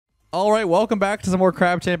All right, welcome back to some more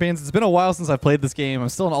Crab Champions. It's been a while since I've played this game. I'm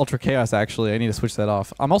still in Ultra Chaos, actually. I need to switch that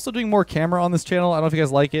off. I'm also doing more camera on this channel. I don't know if you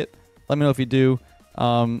guys like it. Let me know if you do.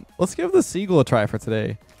 Let's give the Seagull a try for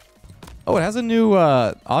today. Oh, it has a new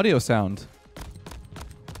audio sound.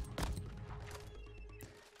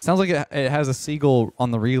 Sounds like it has a seagull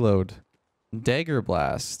on the reload. Dagger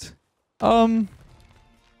Blast.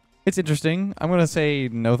 It's interesting. I'm going to say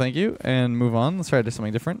no thank you and move on. Let's try to do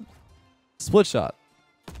something different. Split Shot.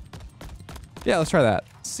 Yeah, let's try that.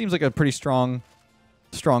 Seems like a pretty strong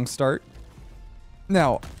start.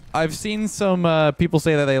 Now, I've seen some people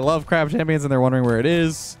say that they love Crab Champions and they're wondering where it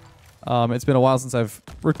is. It's been a while since I've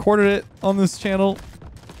recorded it on this channel.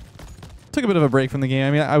 Took a bit of a break from the game.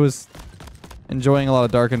 I mean, I was enjoying a lot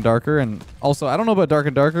of Dark and Darker, and also, I don't know about Dark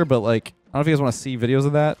and Darker, but like, I don't know if you guys want to see videos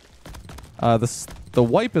of that. The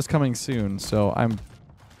wipe is coming soon, so I'm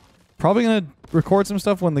probably going to record some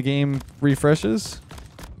stuff when the game refreshes.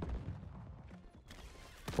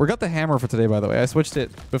 We got the hammer for today, by the way. I switched it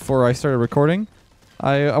before I started recording.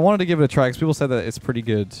 I wanted to give it a try because people said that it's pretty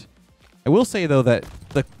good. I will say, though, that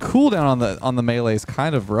the cooldown on the melee is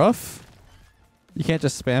kind of rough. You can't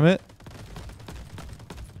just spam it.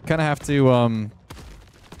 You kind of have to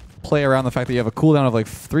play around the fact that you have a cooldown of like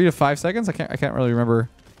 3 to 5 seconds. I can't really remember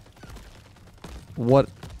what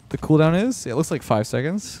the cooldown is. It looks like 5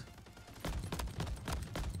 seconds.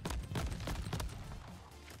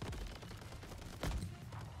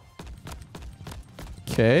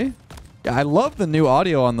 Okay. Yeah, I love the new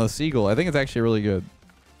audio on the Seagull. I think it's actually really good.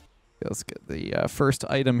 Okay, let's get the first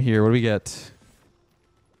item here. What do we get?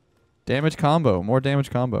 Damage combo. More damage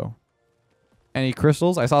combo. Any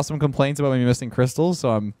crystals? I saw some complaints about me missing crystals, so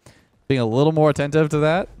I'm being a little more attentive to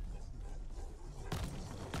that.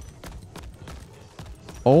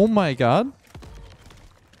 Oh my god.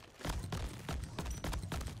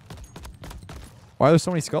 Why are there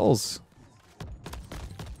so many skulls?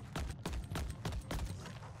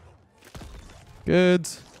 Good.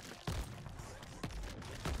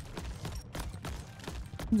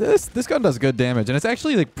 This gun does good damage, and it's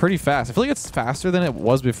actually like pretty fast. I feel like it's faster than it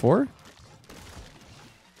was before.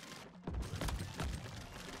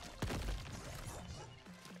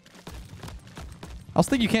 I also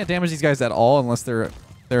think you can't damage these guys at all unless their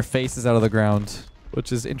face is out of the ground,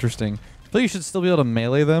 which is interesting. I feel like you should still be able to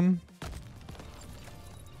melee them.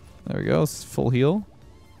 There we go. Full heal.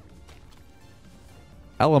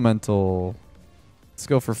 Elemental. Let's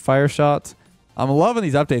go for Fire Shot. I'm loving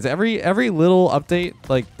these updates. Every little update,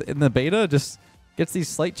 like in the beta, just gets these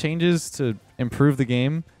slight changes to improve the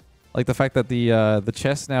game. Like the fact that the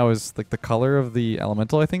chest now is like the color of the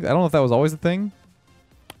elemental, I think. I don't know if that was always a thing.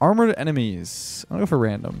 Armored enemies. I'm gonna go for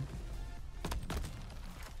random.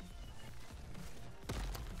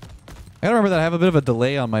 I gotta remember that I have a bit of a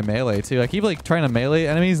delay on my melee too. I keep like trying to melee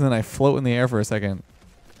enemies and then I float in the air for a second.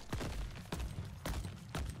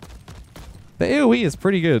 The AoE is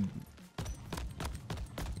pretty good.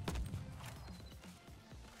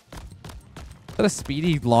 Is that a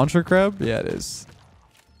speedy launcher crab? Yeah, it is.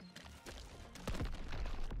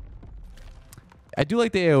 I do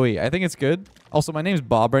like the AoE. I think it's good. Also, my name's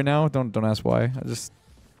Bob right now. Don't ask why. I just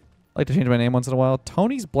like to change my name once in a while.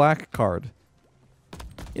 Tony's Black Card.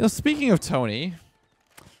 You know, speaking of Tony,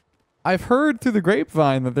 I've heard through the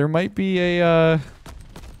grapevine that there might be a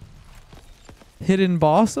hidden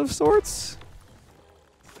boss of sorts.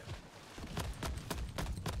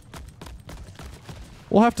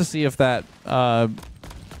 We'll have to see if that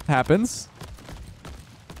happens.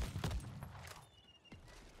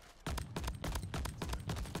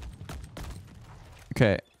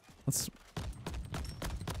 Okay, let's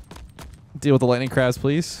deal with the lightning crabs,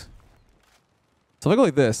 please. So if I go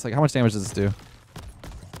like this, like how much damage does this do?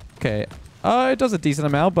 Okay, it does a decent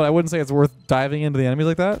amount, but I wouldn't say it's worth diving into the enemies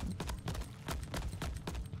like that.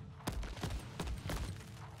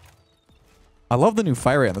 I love the new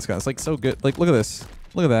fire rate on this gun. It's like so good. Like look at this.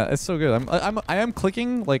 Look at that. It's so good. I am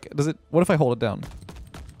clicking. Like, does it? What if I hold it down?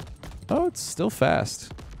 Oh, it's still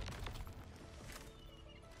fast.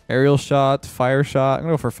 Aerial shot, fire shot. I'm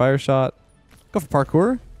gonna go for fire shot. Go for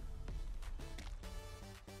parkour.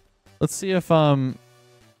 Let's see if it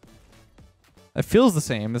feels the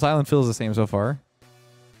same. This island feels the same so far.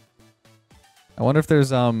 I wonder if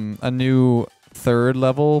there's a new 3rd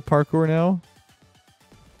level parkour now.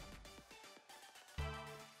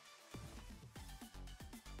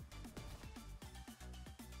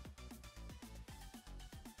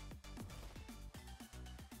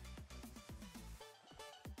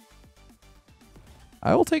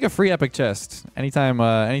 I will take a free epic chest anytime.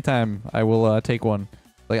 Anytime I will take one.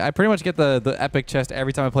 Like I pretty much get the epic chest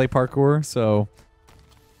every time I play parkour, so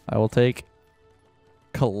I will take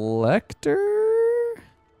collector.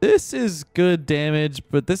 This is good damage,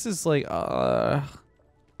 but this is like I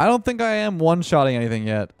don't think I am one-shotting anything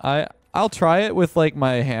yet. I'll try it with like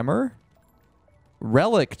my hammer.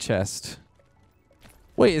 Relic chest.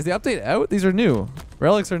 Wait, is the update out? These are new.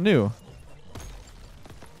 Relics are new.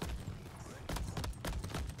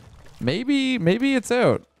 Maybe it's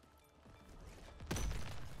out.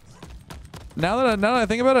 Now that I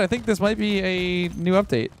think about it, I think this might be a new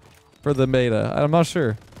update for the beta. I'm not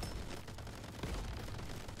sure.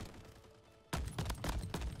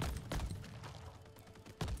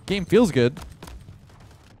 Game feels good.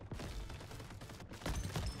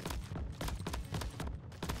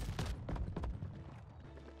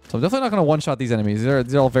 So I'm definitely not going to one-shot these enemies.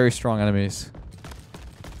 These are all very strong enemies.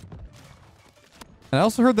 And I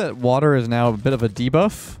also heard that water is now a bit of a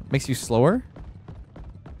debuff. Makes you slower.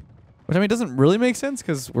 Which, I mean, doesn't really make sense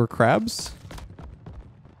because we're crabs.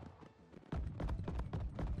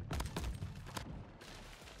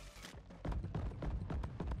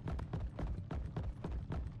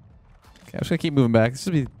 Okay, I'm just going to keep moving back.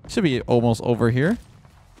 This should be almost over here.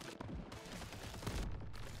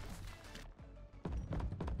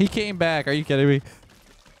 He came back. Are you kidding me?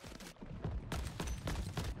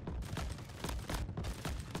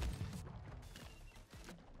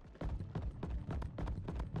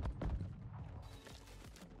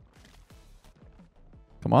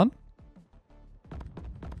 Come on.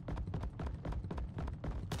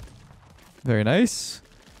 Very nice.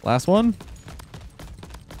 Last one.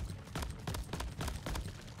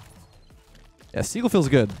 Yeah, seagull feels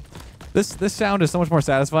good. This sound is so much more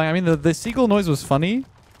satisfying. I mean, the seagull noise was funny.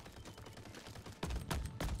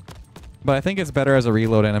 But I think it's better as a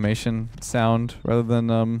reload animation sound rather than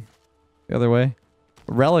the other way.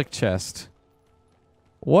 Relic chest.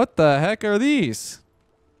 What the heck are these?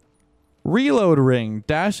 Reload ring.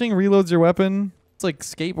 Dashing reloads your weapon. It's like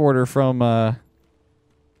skateboarder from oh,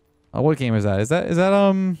 what game is that? Is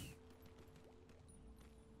that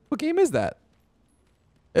what game is that?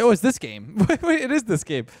 Oh, it's this game. Wait, it is this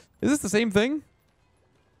game. Is this the same thing?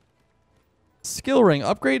 Skill ring.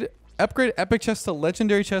 Upgrade epic chest to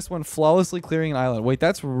legendary chest when flawlessly clearing an island. Wait,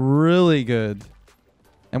 that's really good.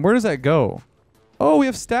 And where does that go? Oh, we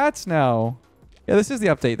have stats now. Yeah, this is the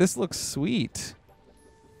update. This looks sweet.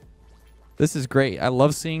 This is great. I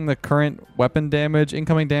love seeing the current weapon damage,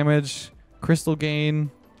 incoming damage, crystal gain.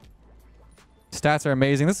 Stats are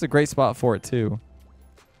amazing. This is a great spot for it too.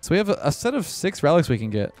 So we have a set of 6 relics we can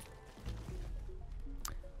get.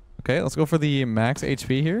 Okay, let's go for the max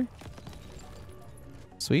HP here.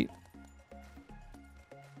 Sweet.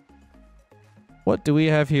 What do we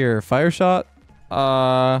have here? Fire shot.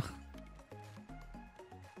 Okay,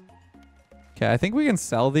 I think we can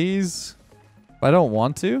sell these, but I don't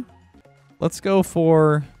want to. Let's go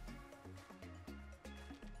for...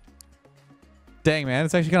 Dang, man.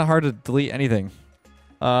 It's actually kind of hard to delete anything.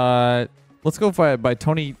 Let's go by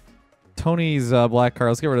Tony's black card.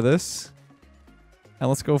 Let's get rid of this. And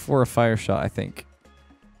let's go for a fire shot, I think.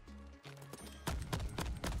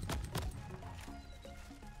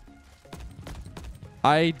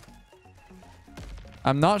 I'm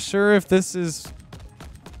not sure if this is...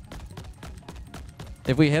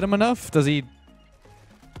 If we hit him enough, does he...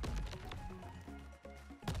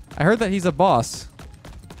 I heard that he's a boss.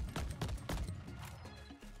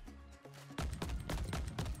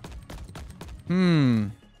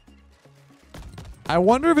 I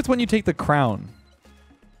wonder if it's when you take the crown.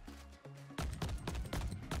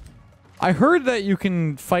 I heard that you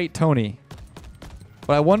can fight Tony.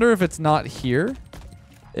 But I wonder if it's not here.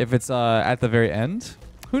 If it's at the very end.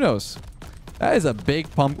 Who knows? That is a big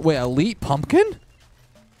pump. Wait, elite pumpkin?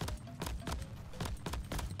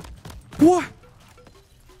 What?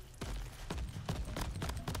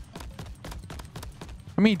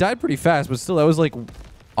 I mean, he died pretty fast, but still, that was like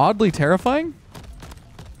oddly terrifying.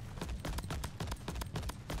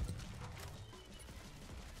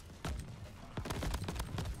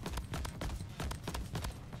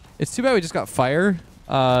 It's too bad we just got fire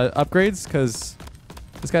upgrades, because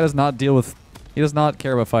this guy does not deal with... He does not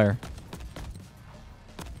care about fire.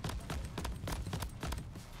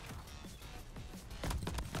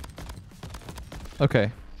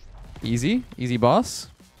 Okay. Easy. Easy boss.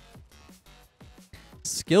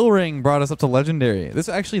 Skill ring brought us up to legendary.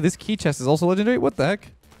 This key chest is also legendary? What the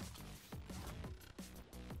heck?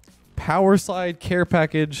 Power slide, care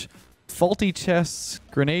package, faulty chests,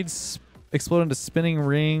 grenades explode into spinning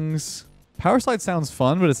rings. Power slide sounds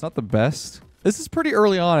fun, but it's not the best. This is pretty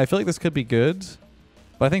early on. I feel like this could be good.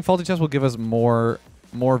 But I think faulty chest will give us more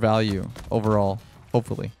value overall,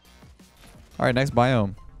 hopefully. All right, next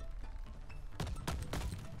biome.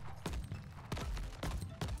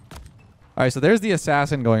 All right, so there's the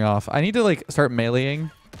assassin going off. I need to like start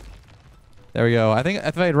meleeing. There we go. I think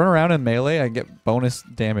if I run around in melee, I get bonus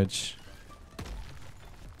damage.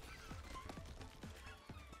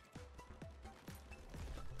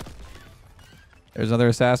 There's another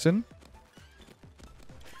assassin.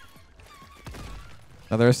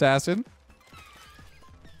 Another assassin.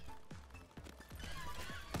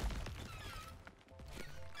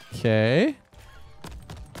 Okay.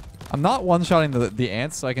 I'm not one-shotting the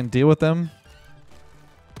ants, so I can deal with them.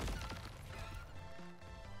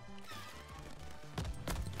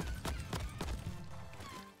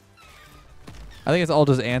 I think it's all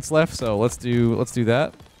just ants left, so let's do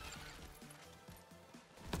that.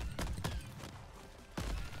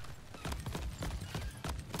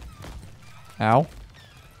 Ow.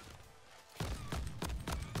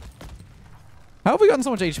 How have we gotten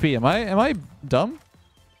so much HP? Am I dumb?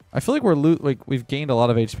 I feel like we've gained a lot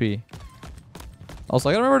of HP. Also,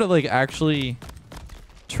 I gotta remember to like actually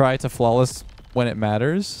try to flawless when it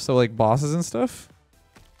matters. So like bosses and stuff.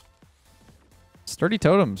 Sturdy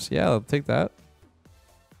totems. Yeah, I'll take that.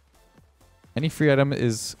 Any free item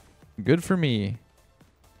is good for me.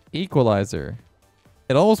 Equalizer.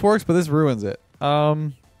 It almost works, but this ruins it. I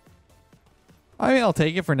mean, I'll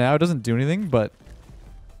take it for now. It doesn't do anything, but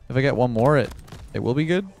if I get one more, it will be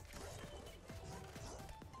good.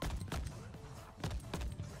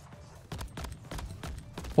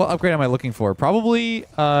 What upgrade am I looking for? Probably,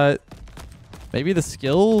 maybe the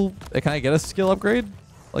skill. Can I get a skill upgrade?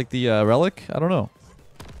 Like the relic? I don't know.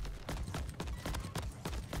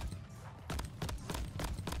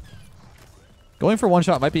 Going for one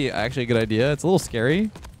shot might be actually a good idea. It's a little scary,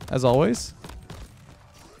 as always.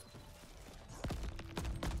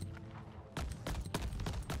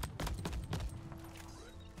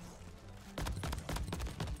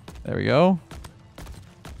 There we go.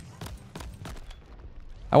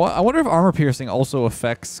 I wonder if armor piercing also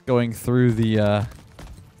affects going through the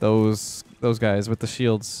those guys with the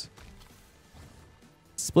shields.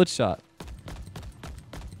 Split shot.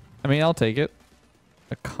 I mean, I'll take it.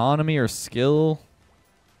 Economy or skill.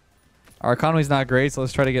 Our economy's not great, so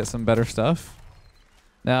let's try to get some better stuff.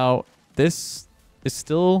 Now, this is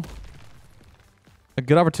still a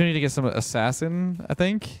good opportunity to get some assassin, I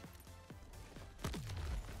think.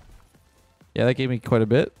 Yeah, that gave me quite a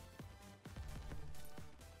bit.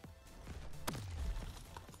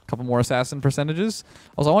 Couple more assassin percentages.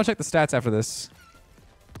 Also, I want to check the stats after this.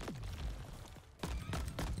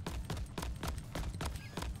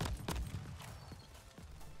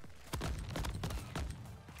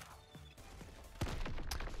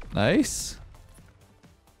 Nice.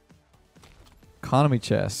 Economy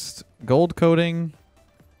chest. Gold coating.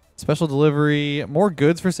 Special delivery. More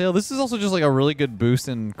goods for sale. This is also just like a really good boost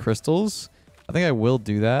in crystals. I think I will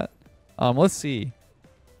do that. Let's see.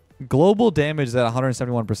 Global damage is at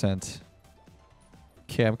 171%.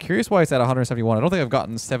 Okay, I'm curious why it's at 171. I don't think I've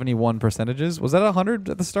gotten 71 percentages. Was that 100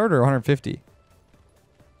 at the start or 150?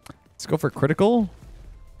 Let's go for critical.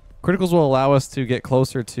 Criticals will allow us to get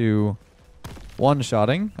closer to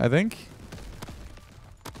one-shotting, I think.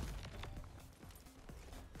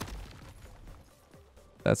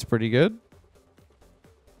 That's pretty good.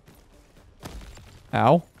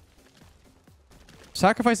 Ow.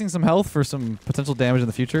 Sacrificing some health for some potential damage in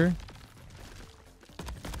the future.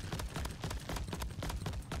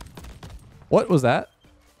 What was that?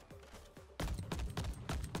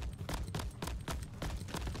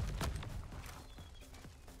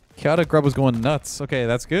 Chaotic Grub was going nuts. Okay,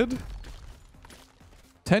 that's good.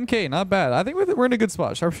 10k, not bad. I think we're in a good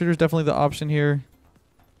spot. Sharpshooter's definitely the option here.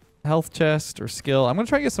 Health chest or skill. I'm going to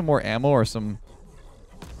try to get some more ammo or some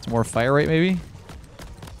more fire rate maybe.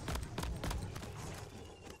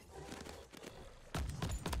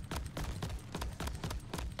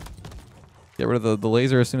 Get rid of the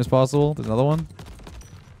laser as soon as possible. There's another one.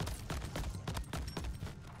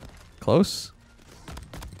 Close.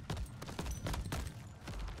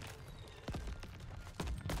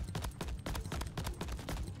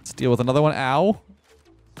 Let's deal with another one. Ow.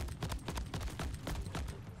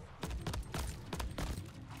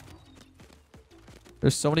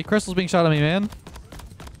 There's so many crystals being shot at me, man.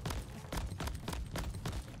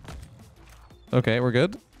 Okay, we're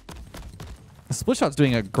good. The split shot's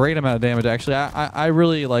doing a great amount of damage, actually. I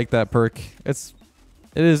really like that perk. It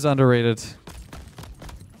is underrated.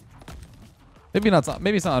 Maybe it's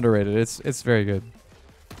not underrated. It's very good.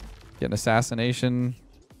 Get an assassination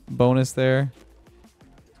bonus there.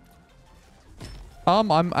 I'm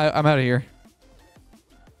out of here.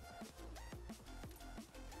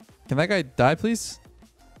 Can that guy die, please?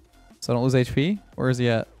 So I don't lose HP? Where is he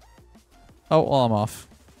at? Oh, well, I'm off.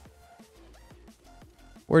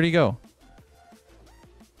 Where'd he go?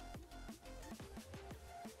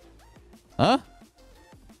 Huh?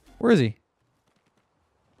 Where is he?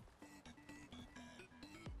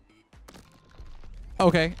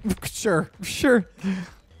 Okay. Sure. Sure.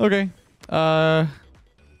 Okay.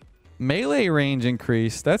 Melee range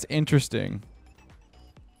increase. That's interesting.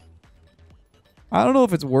 I don't know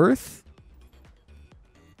if it's worth.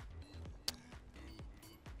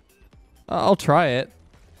 I'll try it.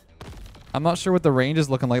 I'm not sure what the range is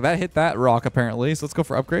looking like. That hit that rock apparently. So let's go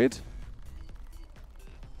for upgrade.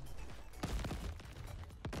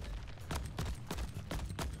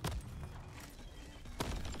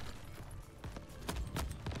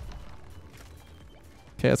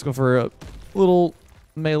 Okay, let's go for a little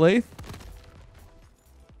melee.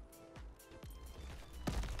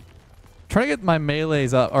 Trying to get my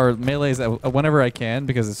melees up, or melees whenever I can,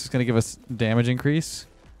 because it's just going to give us damage increase.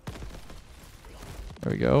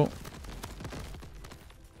 There we go.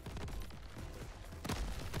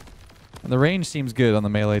 And the range seems good on the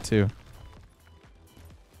melee too.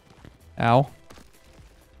 Ow.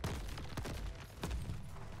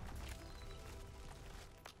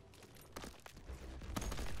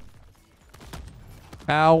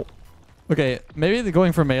 Ow. Okay, maybe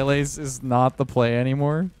going for melees is not the play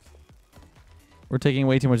anymore. We're taking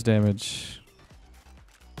way too much damage.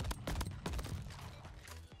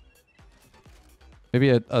 Maybe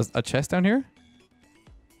a chest down here?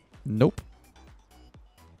 Nope.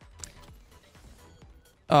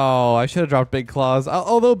 Oh, I should have dropped big claws.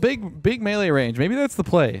 Although big melee range. Maybe that's the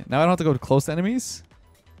play. Now I don't have to go close to enemies.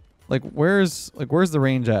 Where's the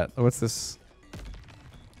range at? Oh, what's this?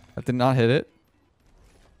 I did not hit it.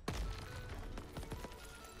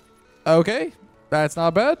 Okay, that's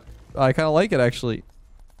not bad. I kind of like it actually.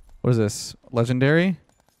 What is this? Legendary?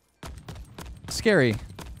 Scary.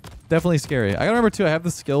 Definitely scary. I gotta remember too, I have the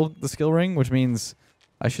skill ring, which means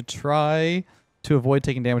I should try to avoid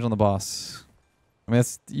taking damage on the boss. I mean,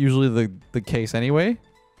 that's usually the case anyway.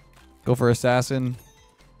 Go for assassin.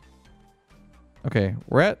 Okay,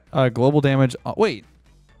 we're at global damage. Wait.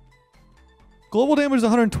 Global damage is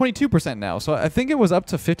 122% now, so I think it was up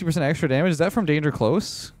to 50% extra damage. Is that from danger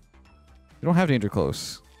close? We don't have danger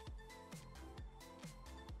close.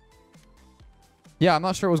 Yeah, I'm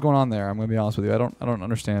not sure what's going on there. I'm gonna be honest with you. I don't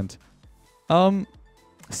understand.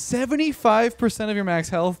 75% of your max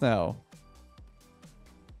health now.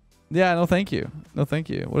 Yeah, no thank you. No thank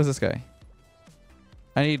you. What is this guy?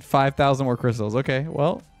 I need 5,000 more crystals. Okay,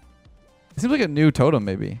 well. It seems like a new totem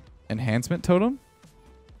maybe. Enhancement totem?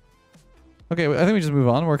 Okay, I think we just move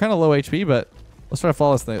on. We're kind of low HP, but let's try to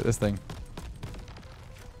follow this thing.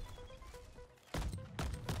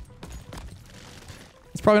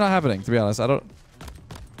 It's probably not happening, to be honest. I don't...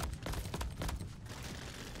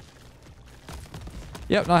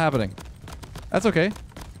 Yep, not happening. That's okay.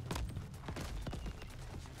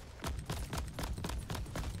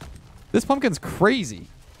 This pumpkin's crazy.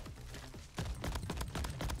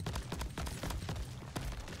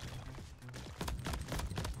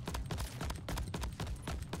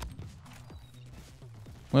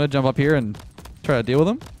 I'm gonna jump up here and try to deal with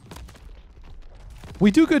him. We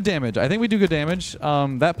do good damage. I think we do good damage.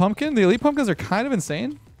 That pumpkin, the elite pumpkins are kind of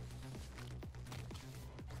insane.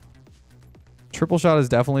 Triple shot is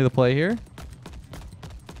definitely the play here.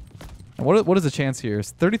 And what is the chance here?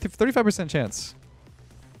 It's 35% chance.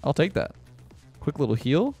 I'll take that. Quick little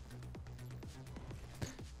heal.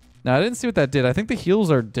 Now, I didn't see what that did. I think the heals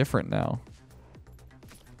are different now.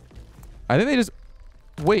 I think they just...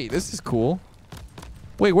 Wait, this is cool.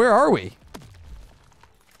 Wait, where are we?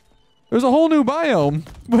 There's a whole new biome.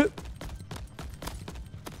 What?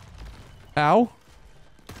 Ow.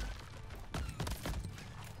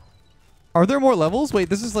 Are there more levels? Wait,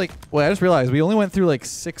 this is like... Wait, I just realized we only went through like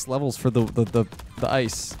 6 levels for the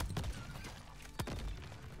ice.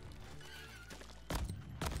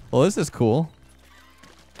 Well, this is cool.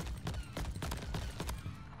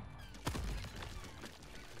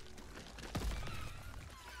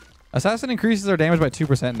 Assassin increases our damage by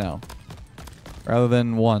 2% now. Rather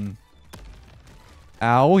than 1.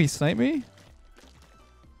 Ow, he sniped me?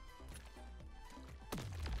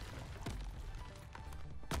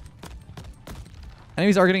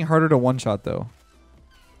 Enemies are getting harder to one-shot, though.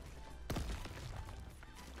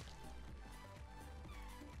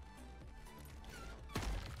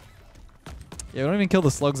 Yeah, we don't even kill the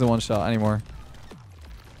slugs in one shot anymore.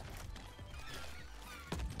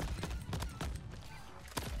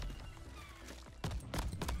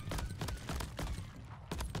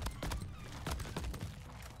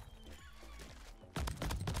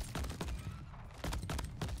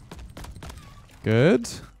 Good.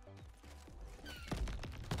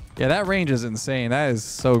 Yeah, that range is insane. That is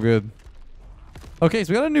so good. Okay,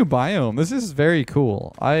 so we got a new biome. This is very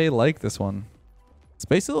cool. I like this one. It's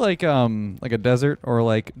basically like a desert or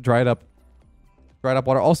like dried up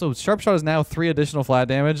water. Also, Sharp Shot is now 3 additional flat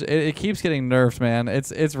damage. It keeps getting nerfed, man.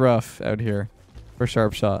 It's rough out here for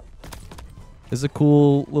Sharp Shot. This is a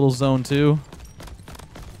cool little zone too.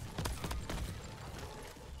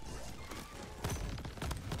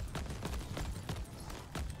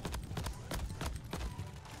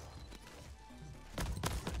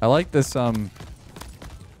 I like this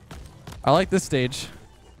stage.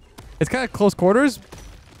 It's kind of close quarters.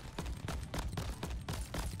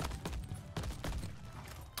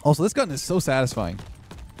 Also, this gun is so satisfying.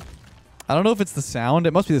 I don't know if it's the sound.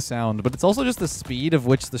 It must be the sound, but it's also just the speed of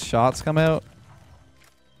which the shots come out.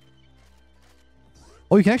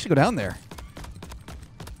 Oh, you can actually go down there.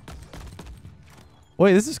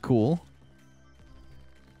 Wait, this is cool.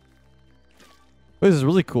 Wait, this is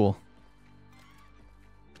really cool.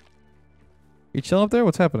 You chilling up there?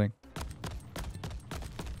 What's happening?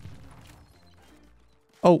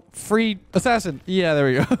 Oh, free assassin. Yeah, there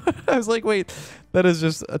we go. I was like, wait, that is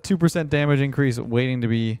just a 2% damage increase waiting to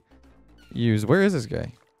be used. Where is this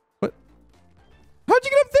guy? What? How'd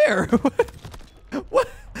you get up there? What?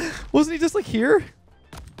 Wasn't he just like here?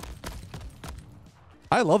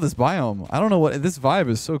 I love this biome. I don't know what this vibe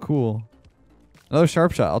is so cool. Another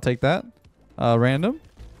Sharp Shot. I'll take that. Random.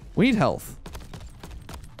 We need health.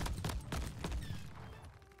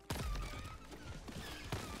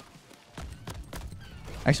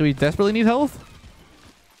 Actually, we desperately need health.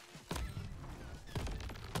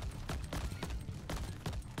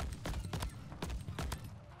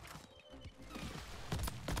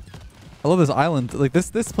 I love this island. Like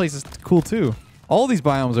this place is cool too. All these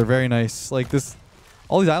biomes are very nice. Like this,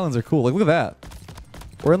 all these islands are cool. Like look at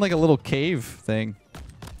that. We're in like a little cave thing.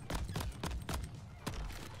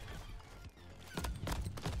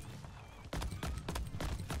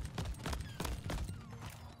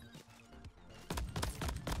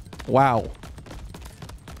 Wow.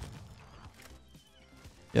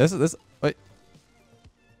 Yeah, this. Wait.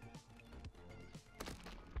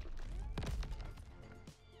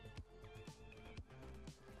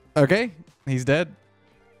 Okay, he's dead.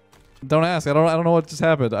 Don't ask. I don't know what just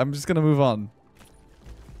happened. I'm just gonna move on.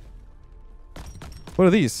 What are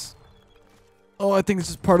these? Oh, I think it's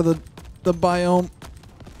just part of the biome.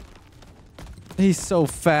 He's so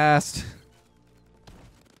fast.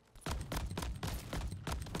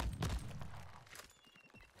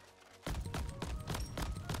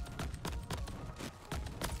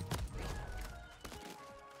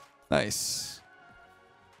 Nice.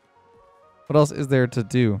 What else is there to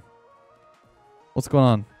do? What's going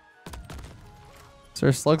on? Is there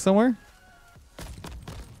a slug somewhere?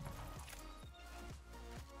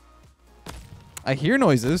 I hear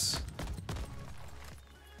noises.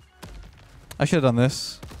 I should have done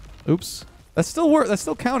this. Oops. That still worked. That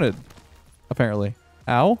still counted. Apparently.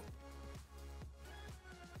 Ow.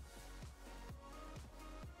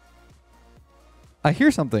 I hear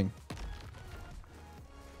something.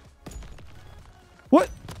 What?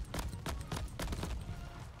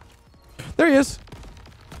 There he is.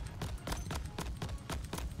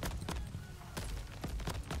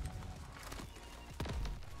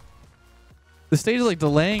 The stage is like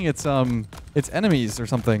delaying its enemies or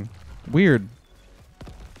something. Weird.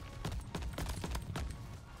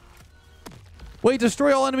 Wait,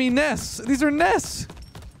 destroy all enemy nests. These are nests.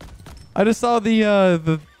 I just saw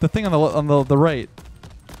the thing on the right.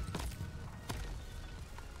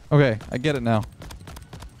 Okay, I get it now.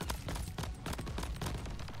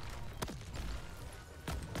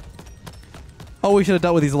 Oh, we should have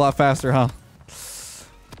dealt with these a lot faster, huh?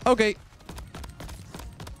 Okay.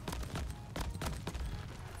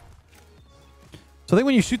 So I think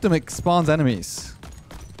when you shoot them, it spawns enemies.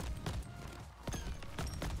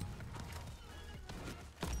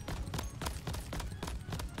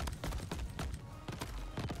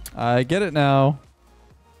 I get it now.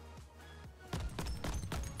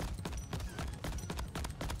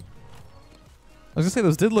 I was gonna say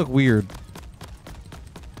those did look weird.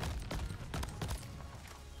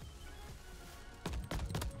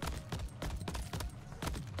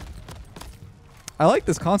 I like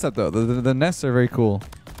this concept though. The nests are very cool.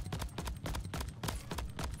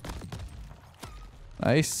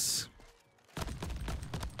 Nice.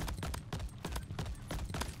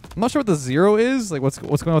 I'm not sure what the 0 is. Like what's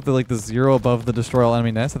going on with the the 0 above the destroy all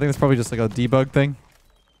enemy nest. I think it's probably just like a debug thing.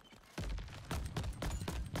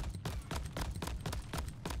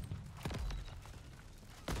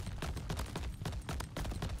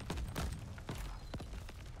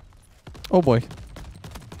 Oh boy.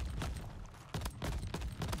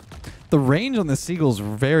 The range on the seagull's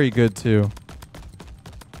very good too.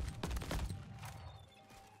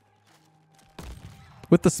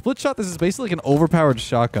 With the split shot, this is basically like an overpowered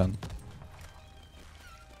shotgun.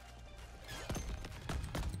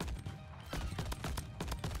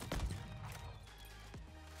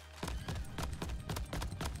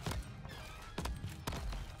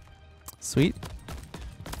 Sweet.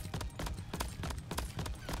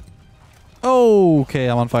 Oh, okay,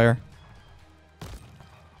 I'm on fire.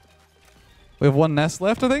 We have one nest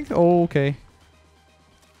left, I think. Oh, okay.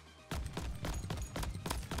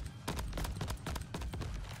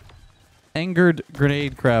 Angered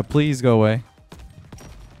grenade crab, please go away.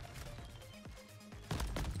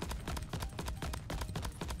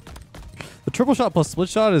 The triple shot plus split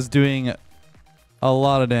shot is doing a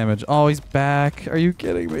lot of damage. Oh, he's back. Are you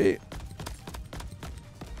kidding me?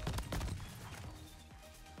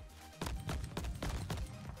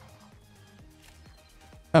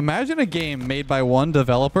 Imagine a game made by one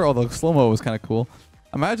developer. Oh, the slow-mo was kind of cool.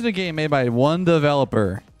 Imagine a game made by one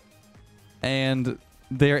developer and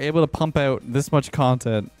they are able to pump out this much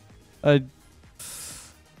content.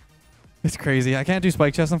 It's crazy. I can't do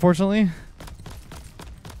spike chests, unfortunately.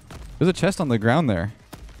 There's a chest on the ground there.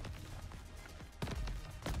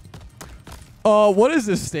 What is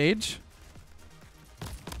this stage?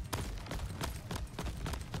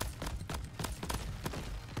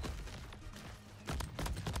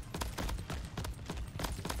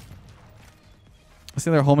 I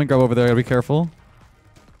see their homing grub over there. Gotta be careful.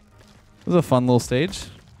 This is a fun little stage.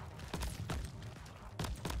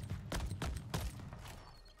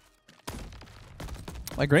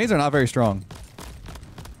 My grenades are not very strong.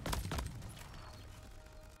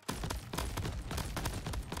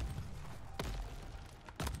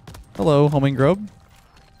 Hello, homing grub.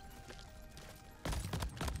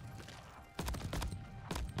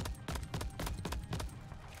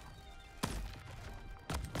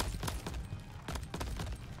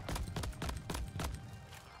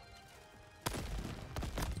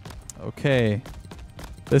 Okay.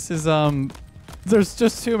 This is there's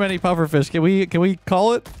just too many pufferfish. Can we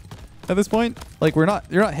call it at this point? Like you're not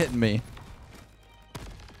hitting me.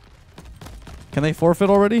 Can they forfeit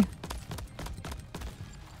already?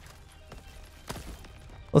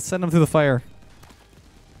 Let's send them through the fire.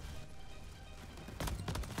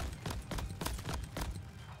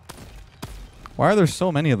 Why are there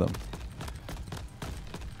so many of them?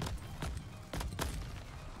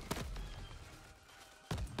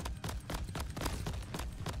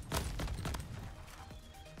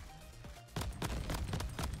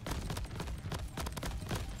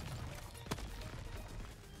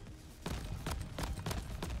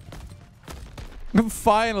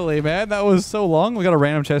 Finally, man. That was so long. We got a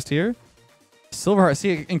random chest here. Silver heart. See,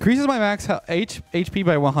 it increases my max HP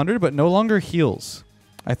by 100, but no longer heals,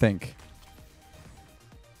 I think.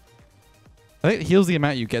 I think it heals the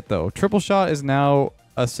amount you get, though. Triple shot is now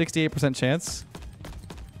a 68% chance.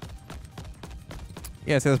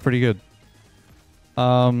 Yeah, I'd say that's pretty good.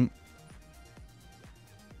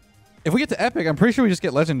 If we get to epic, I'm pretty sure we just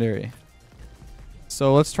get legendary.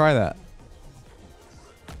 So let's try that.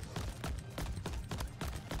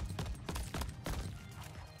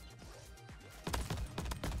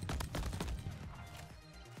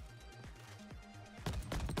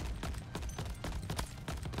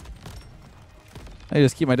 I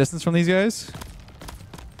just keep my distance from these guys.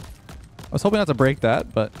 I was hoping not to break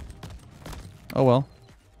that, but oh well.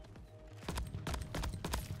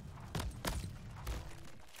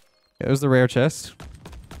 Yeah, there's the rare chest.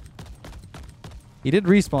 He did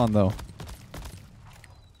respawn though.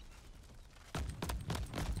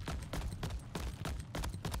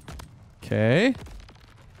 Okay.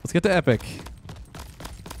 Let's get to epic.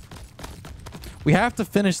 We have to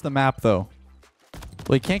finish the map though.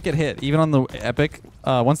 Well, you can't get hit. Even on the epic,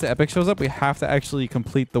 once the epic shows up, we have to actually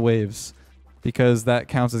complete the waves. Because that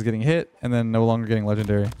counts as getting hit and then no longer getting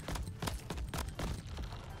legendary.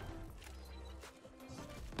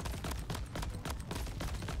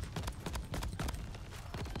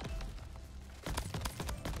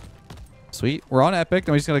 Sweet. We're on epic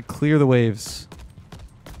and we just gotta clear the waves.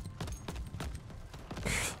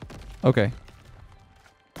 Okay.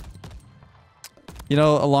 You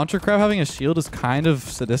know, a launcher crab having a shield is kind of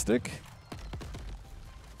sadistic.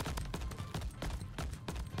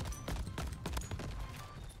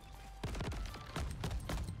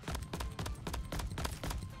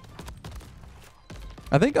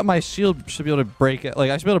 I think my shield should be able to break it. Like,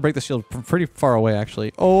 I should be able to break the shield from pretty far away,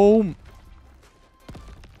 actually. Oh.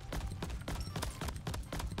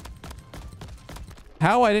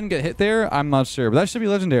 How I didn't get hit there, I'm not sure. But that should be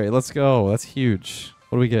legendary. Let's go. That's huge.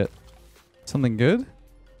 What do we get? Something good?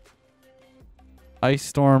 Ice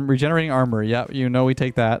storm, regenerating armor. Yeah, you know we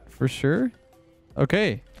take that for sure.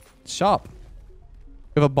 Okay. Shop.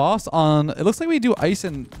 We have a boss on... It looks like we do ice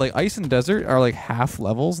and desert are like half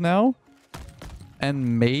levels now.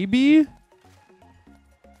 And maybe...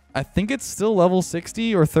 I think it's still level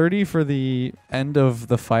 60 or 30 for the end of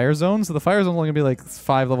the fire zone. So the fire zone is only going to be like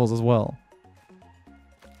 5 levels as well.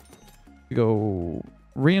 We go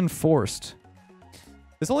reinforced.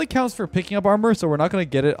 This only counts for picking up armor, so we're not going to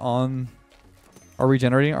get it on our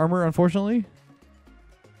regenerating armor, unfortunately.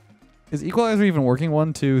 Is equalizer even working?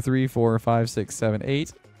 1, 2, 3, 4, 5, 6, 7,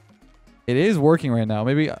 8. It is working right now.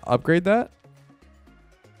 Maybe upgrade that.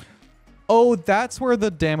 Oh, that's where the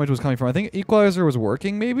damage was coming from. I think equalizer was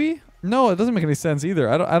working, maybe? No, it doesn't make any sense either.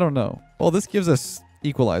 I don't know. Well, this gives us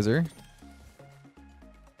equalizer.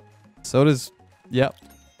 So does... Yep.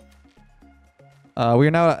 We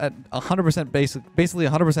are now at 100% basically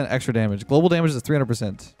 100% extra damage. Global damage is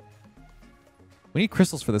 300%. We need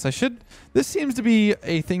crystals for this. This seems to be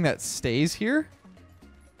a thing that stays here.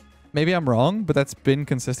 Maybe I'm wrong, but that's been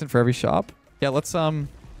consistent for every shop. Yeah, let's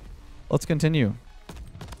continue.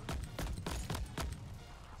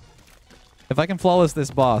 If I can flawless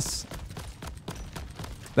this boss,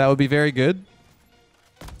 that would be very good.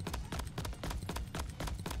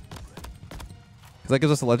 Because that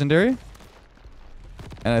gives us a legendary.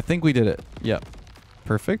 And I think we did it. Yep.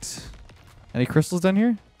 Perfect. Any crystals down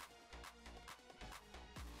here?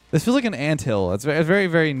 This feels like an anthill. It's a very,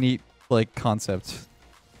 very neat like concept.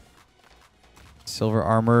 Silver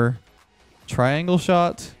armor. Triangle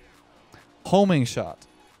shot. Homing shot.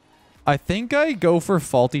 I think I go for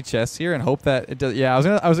faulty chests here and hope that it does. Yeah,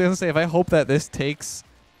 I was gonna say if I hope that this takes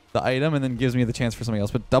the item and then gives me the chance for something else.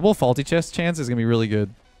 But double faulty chest chance is gonna be really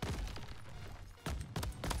good.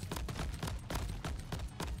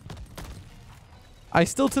 I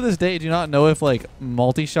still to this day do not know if like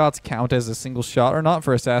multi-shots count as a single shot or not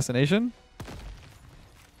for assassination.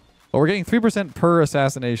 But we're getting 3% per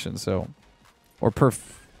assassination, so... Or per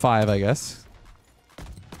 5, I guess.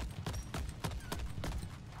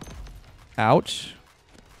 Ouch.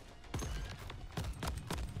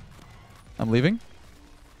 I'm leaving.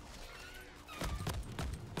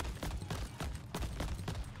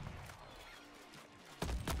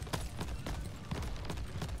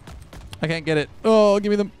 I can't get it. Oh, give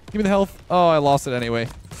me the health. Oh, I lost it anyway.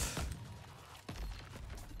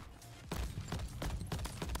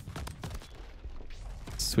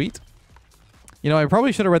 Sweet. You know, I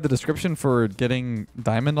probably should have read the description for getting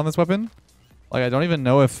diamond on this weapon. Like, I don't even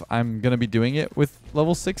know if I'm going to be doing it with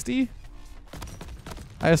level 60.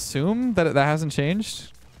 I assume that that hasn't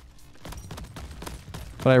changed.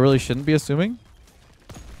 But I really shouldn't be assuming.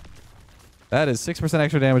 That is 6%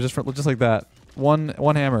 extra damage just like that. One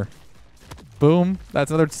hammer. Boom.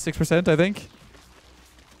 That's another 6%, I think.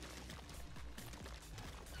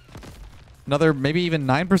 Another maybe even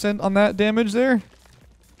 9% on that damage there.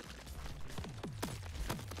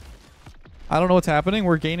 I don't know what's happening.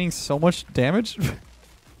 We're gaining so much damage.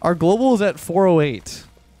 Our global is at 408.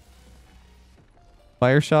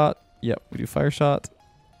 Fire shot. Yep, we do fire shot.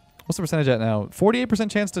 What's the percentage at now?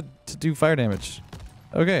 48% chance to do fire damage.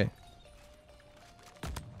 Okay.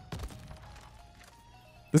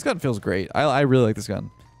 This gun feels great. I really like this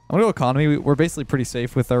gun. I'm going to go economy. We're basically pretty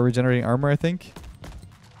safe with our regenerating armor, I think.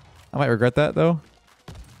 I might regret that, though.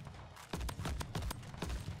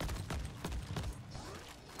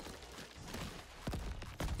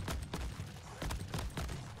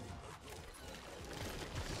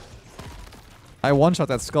 I one-shot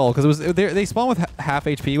that skull because they spawn with half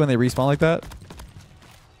HP when they respawn like that.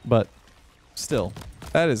 But still,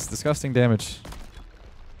 that is disgusting damage.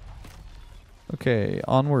 Okay,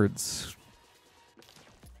 onwards.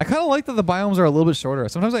 I kind of like that the biomes are a little bit shorter.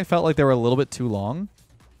 Sometimes I felt like they were a little bit too long.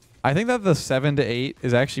 I think that the 7 to 8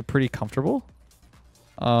 is actually pretty comfortable.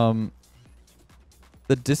 The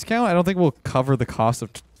discount, I don't think will cover the cost of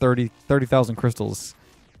 30,000 crystals.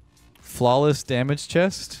 Flawless damage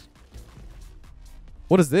chest.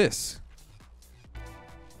 What is this?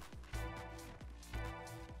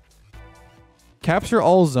 Capture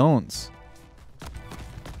all zones.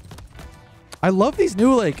 I love these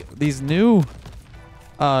new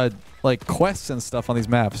like quests and stuff on these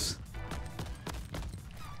maps.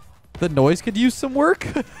 The noise could use some work,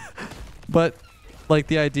 but like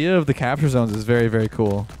the idea of the capture zones is very, very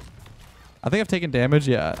cool. I think I've taken damage.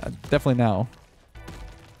 Yeah, definitely now.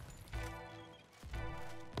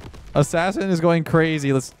 Assassin is going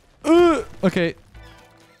crazy. Let's... okay.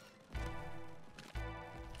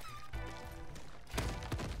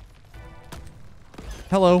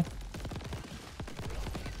 Hello.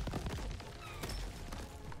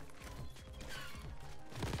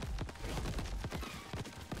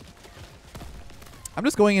 I'm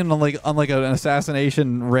just going in on like an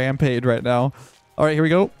assassination rampage right now. All right, here we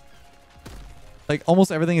go. Like,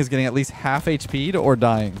 almost everything is getting at least half HP'd or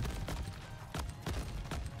dying.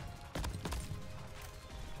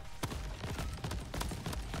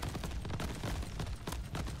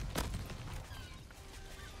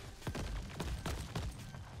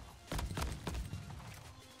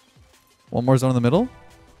 One more zone in the middle.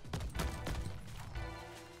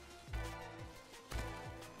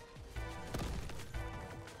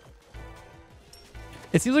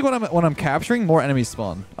 It seems like when I'm capturing, more enemies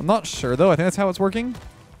spawn. I'm not sure though. I think that's how it's working.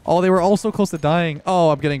 Oh, they were all so close to dying. Oh,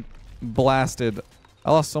 I'm getting blasted.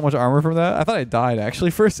 I lost so much armor from that. I thought I died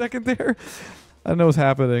actually for a second there. I don't know what's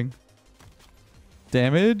happening.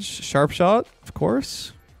 Damage, sharp shot, of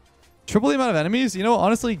course. Triple the amount of enemies. You know,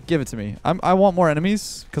 honestly, give it to me. I want more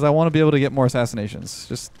enemies because I want to be able to get more assassinations.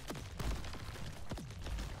 Just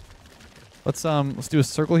let's do a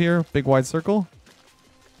circle here, big wide circle.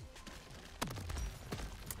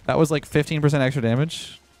 That was like 15% extra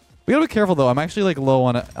damage. We gotta be careful though. I'm actually like low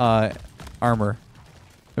on armor.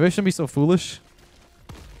 Maybe I shouldn't be so foolish.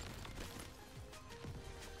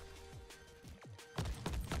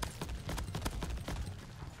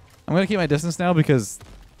 I'm gonna keep my distance now because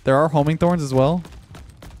there are homing thorns as well.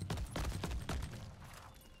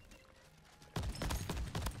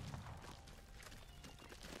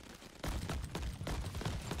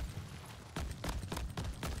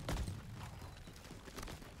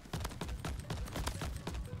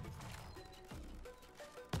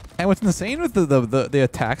 And what's insane with the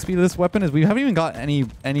attack speed of this weapon is we haven't even got any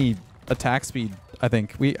attack speed. I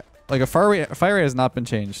think we like a fire rate has not been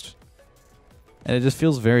changed, and it just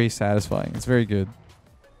feels very satisfying. It's very good.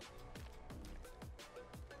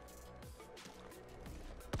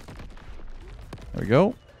 There we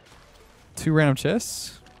go. 2 random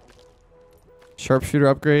chests. Sharpshooter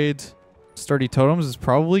upgrade. Sturdy totems is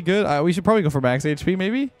probably good. We should probably go for max HP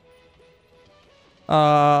maybe.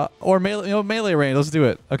 Or melee, melee range. Let's do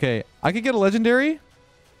it. Okay, I could get a legendary.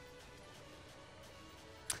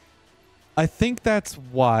 I think that's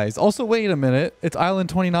wise. Also, wait a minute. It's Island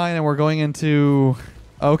 29 and we're going into...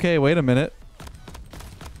 Okay, wait a minute.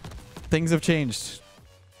 Things have changed.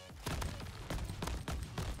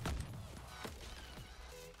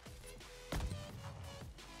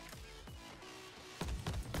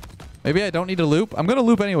 Maybe I don't need to loop. I'm going to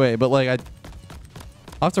loop anyway, but like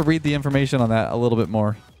I'll have to read the information on that a little bit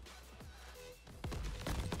more.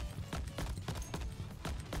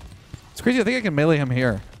 It's crazy. I think I can melee him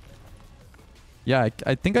here. Yeah,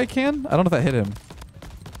 I think I can. I don't know if that hit him.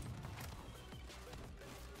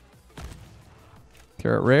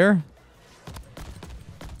 Carrot rare.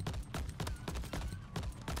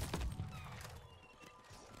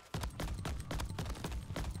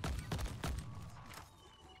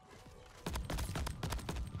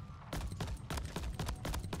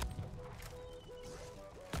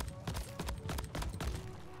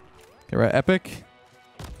 Okay, right, epic.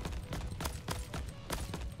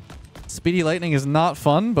 Speedy lightning is not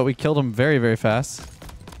fun, but we killed him very, very fast.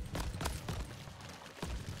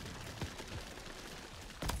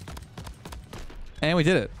 And we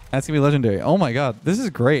did it. That's gonna be legendary. Oh my god, this is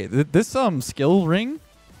great. This skill ring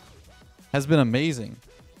has been amazing.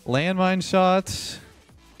 Landmine shot,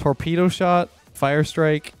 torpedo shot, fire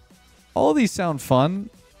strike. All of these sound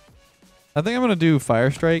fun. I think I'm gonna do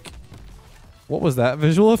fire strike. What was that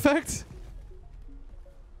visual effect?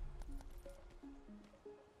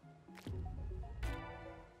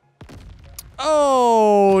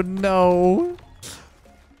 Oh no.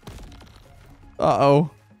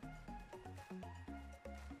 Uh-oh.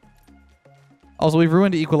 Also, we've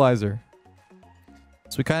ruined Equalizer.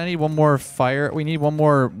 So we kind of need one more fire. We need one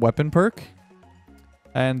more weapon perk.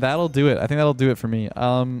 And that'll do it. I think that'll do it for me.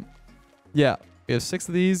 Yeah. We have 6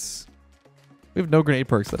 of these. We have no grenade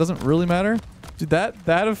perks. That doesn't really matter. Dude,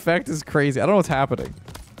 that effect is crazy. I don't know what's happening.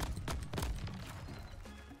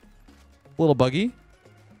 A little buggy.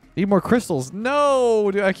 Need more crystals.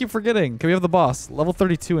 No! Dude, I keep forgetting. Can we have the boss? Level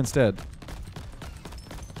 32 instead.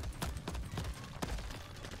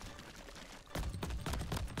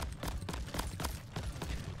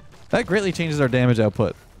 That greatly changes our damage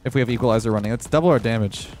output if we have Equalizer running. Let's double our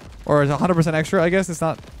damage. Or it's 100% extra, I guess. It's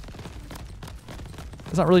not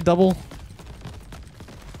really double.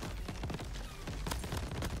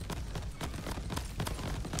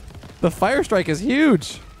 The fire strike is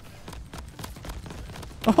huge.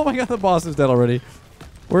 Oh my god, the boss is dead already.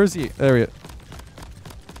 Where is he? There we go.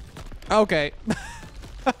 Okay.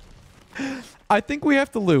 I think we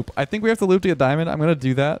have to loop. I think we have to loop to get diamond. I'm going to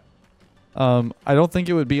do that. I don't think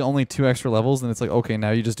it would be only 2 extra levels, and it's like, okay,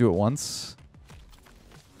 now you just do it once.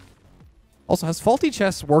 Also, has faulty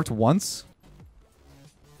chests worked once?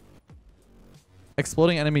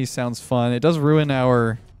 exploding enemies sounds fun. It does ruin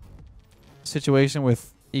our situation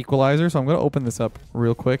with equalizer, so I'm going to open this up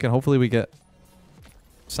real quick and hopefully we get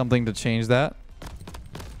something to change that.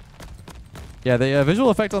 Yeah, the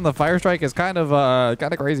visual effect on the fire strike is kind of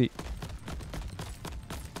crazy.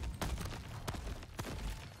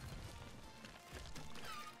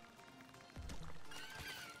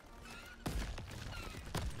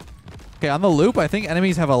 Okay, on the loop, I think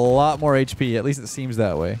enemies have a lot more HP. At least it seems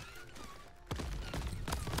that way.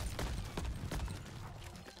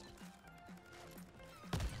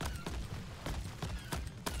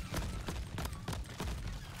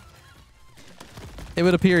 It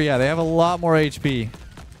would appear, yeah, they have a lot more HP.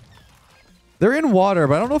 They're in water,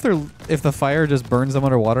 but I don't know if the fire just burns them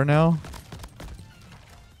underwater now.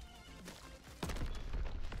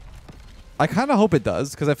 I kind of hope it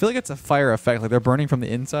does, because I feel like it's a fire effect. Like they're burning from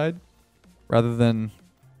the inside rather than...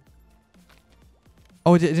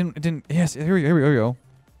 Oh, it didn't. Yes, here we go.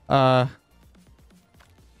 Oh,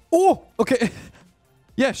 okay.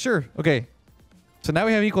 Yeah, sure. Okay. So now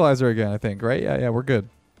we have equalizer again, I think, right? Yeah, we're good.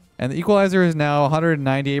 And the equalizer is now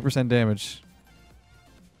 198% damage.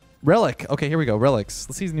 Relic. Okay, here we go. Relics.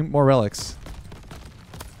 Let's see more relics.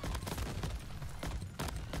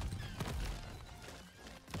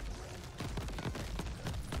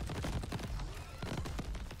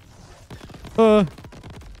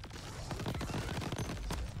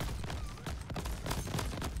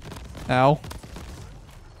 Ow.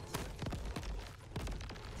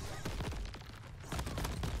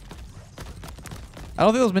 I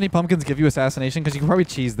don't think those mini pumpkins give you assassination because you can probably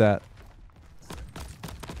cheese that.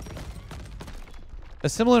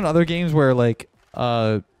 It's similar in other games where like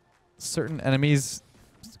certain enemies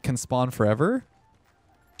can spawn forever.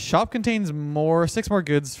 Shop contains 6 more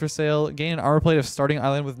goods for sale. Gain an armor plate of starting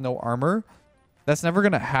island with no armor. That's never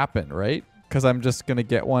gonna happen, right? Because I'm just gonna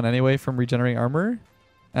get one anyway from regenerating armor.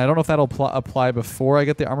 And I don't know if that'll apply before I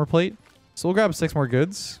get the armor plate. So we'll grab 6 more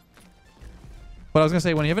goods. But I was gonna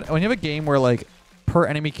say when you have a game where like per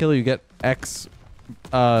enemy kill you get X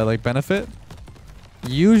like benefit,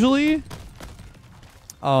 usually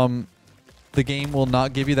the game will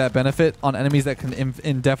not give you that benefit on enemies that can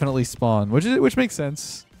indefinitely spawn, which makes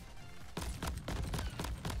sense.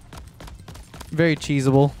 Very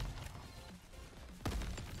cheesable.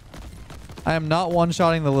 I am not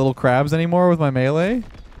one-shotting the little crabs anymore with my melee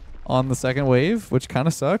on the second wave, which kind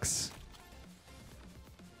of sucks.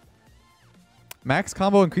 Max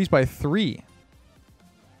combo increased by 3.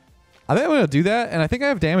 I think I'm going to do that, and I think I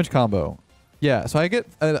have damage combo. Yeah, so I get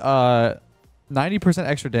 90%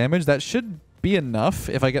 extra damage. That should be enough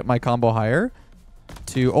if I get my combo higher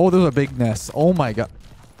to... Oh, there's a big nest. Oh my god.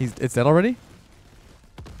 It's dead already?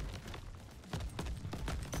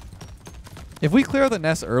 If we clear out the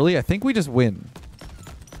nest early, I think we just win.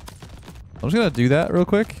 I'm just going to do that real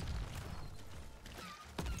quick.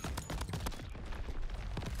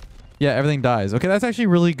 Yeah, everything dies. Okay, that's actually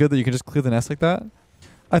really good that you can just clear the nest like that.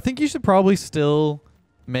 I think you should probably still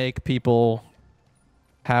make people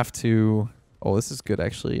have to... Oh, this is good,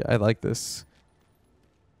 actually. I like this.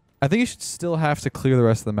 I think you should still have to clear the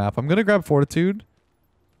rest of the map. I'm going to grab Fortitude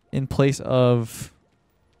in place of...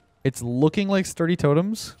 It's looking like Sturdy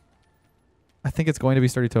Totems. I think it's going to be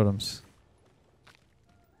Sturdy Totems.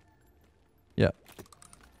 Yeah.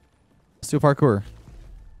 Let's do a parkour.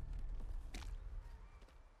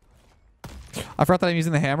 I forgot that I'm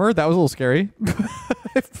using the hammer. That was a little scary.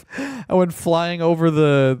 I went flying over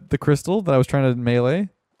the crystal that I was trying to melee.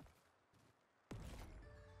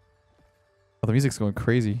 Oh, the music's going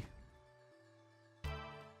crazy.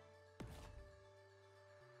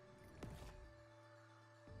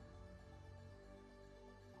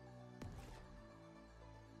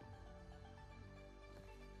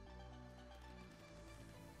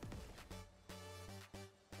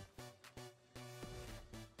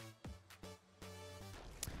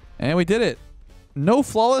 And we did it. No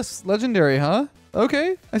flawless legendary, huh?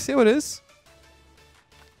 Okay, I see how it is.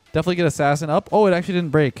 Definitely get assassin up. Oh, it actually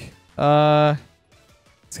didn't break.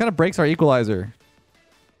 This kind of breaks our equalizer.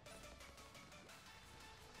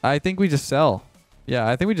 I think we just sell. Yeah,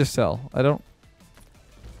 I think we just sell. I don't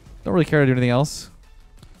really care to do anything else.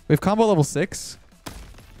 We have combo level 6.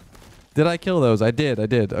 Did I kill those? I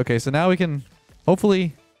did. Okay, so now we can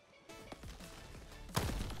hopefully...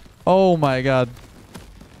 Oh my god.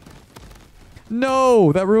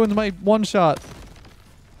 No! That ruined my one shot.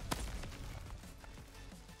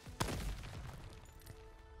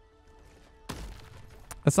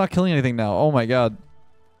 That's not killing anything now. Oh my god.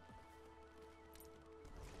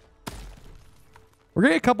 We're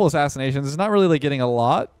getting a couple assassinations. It's not really like getting a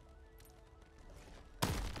lot.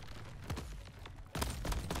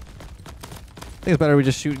 I think it's better we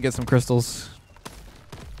just shoot and get some crystals.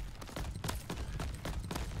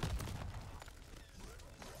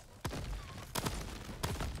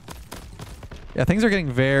 Yeah, things are getting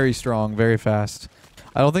very strong, very fast.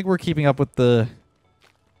 I don't think we're keeping up with the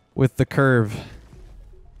curve.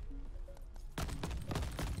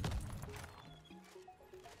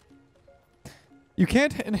 You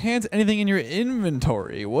can't enhance anything in your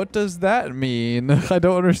inventory. What does that mean? I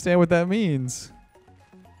don't understand what that means.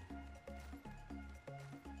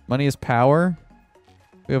 Money is power.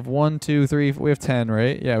 We have 1, 2, 3. We have 10,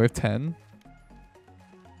 right? Yeah, we have 10.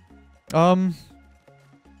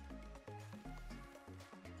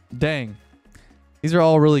 Dang. These are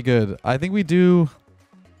all really good. I think we do...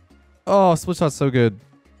 Oh, split shot's so good.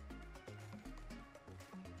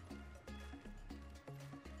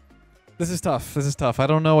 This is tough. This is tough. I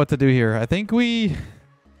don't know what to do here. I think we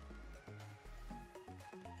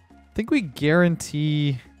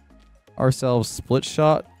guarantee ourselves split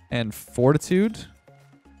shot and fortitude.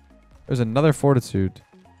 There's another fortitude.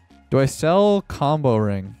 Do I sell combo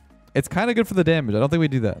ring? It's kind of good for the damage. I don't think we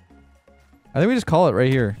do that. I think we just call it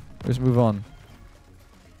right here. We just move on.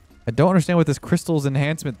 I don't understand what this crystals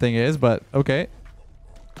enhancement thing is, but okay.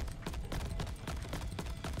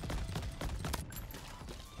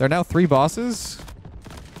 There are now 3 bosses.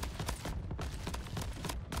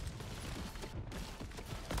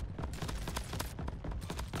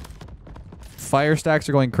 Fire stacks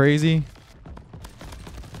are going crazy.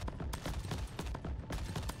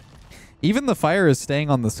 Even the fire is staying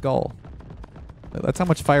on the skull. That's how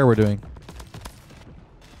much fire we're doing.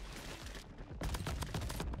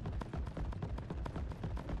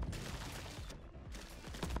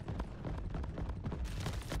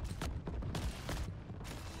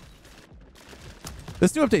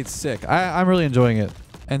 This new update's sick. I'm really enjoying it.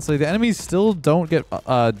 And so the enemies still don't get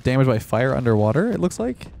damaged by fire underwater, it looks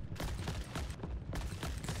like.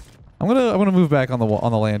 I'm gonna move back on the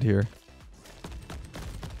land here.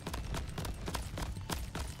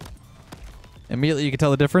 Immediately you can tell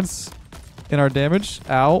the difference in our damage.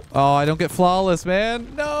 Ow. Oh, I don't get flawless,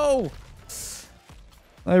 man. No!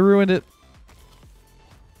 I ruined it.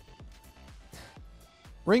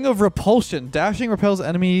 Ring of Repulsion. Dashing repels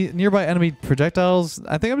nearby enemy projectiles.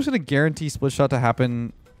 I think I'm just going to guarantee split shot to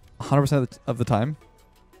happen 100% of the time.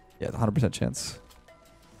 Yeah, 100% chance.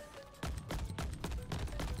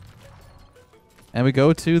 And we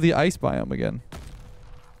go to the ice biome again.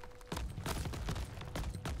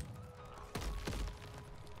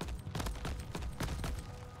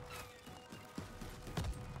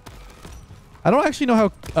 I don't actually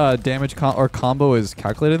know how damage or combo is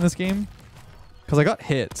calculated in this game. Because I got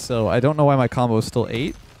hit, so I don't know why my combo is still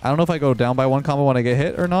 8. I don't know if I go down by 1 combo when I get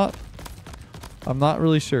hit or not. I'm not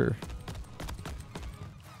really sure.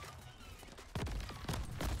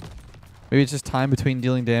 Maybe it's just time between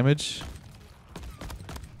dealing damage.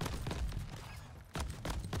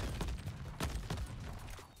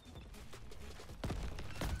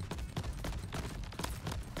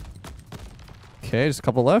 Okay, just a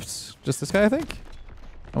couple left. Just this guy, I think.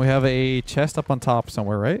 And we have a chest up on top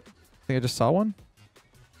somewhere, right? I think I just saw one.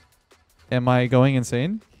 Am I going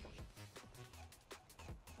insane?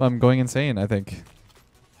 I'm going insane, I think.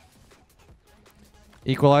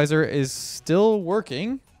 Equalizer is still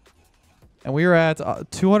working. And we are at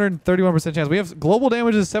 231% chance. We have global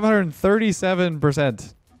damage is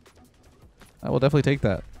 737%. I will definitely take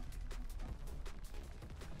that.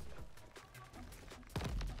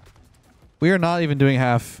 We are not even doing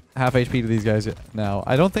half HP to these guys now.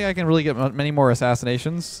 I don't think I can really get many more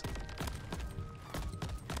assassinations.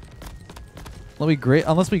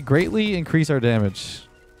 Unless we greatly increase our damage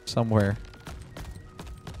somewhere.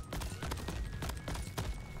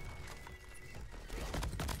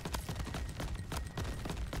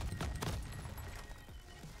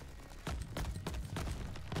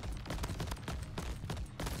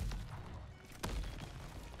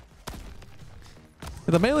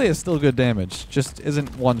 The melee is still good damage, just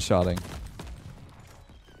isn't one-shotting.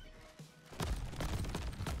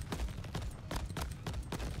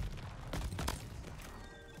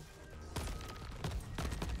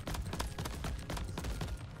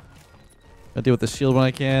 I'll deal with the shield when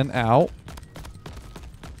I can. Ow.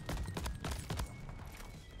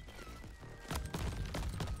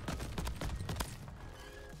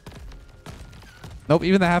 Nope,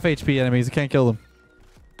 even the half HP enemies, I can't kill them.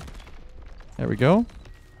 There we go.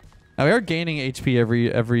 Now we are gaining HP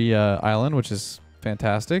every island, which is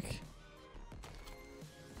fantastic.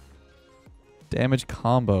 Damage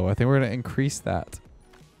combo. I think we're gonna increase that.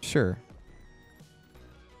 Sure.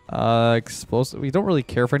 Explosive. We don't really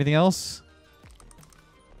care for anything else.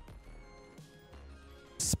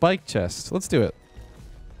 Spike chest. Let's do it.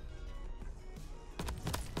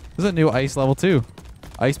 There's a new ice level too.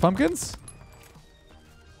 Ice pumpkins?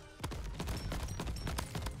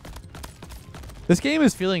 This game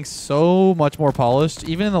is feeling so much more polished,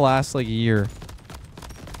 even in the last like year.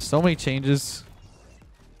 So many changes.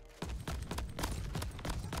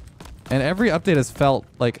 And every update has felt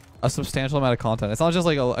like a substantial amount of content. It's not just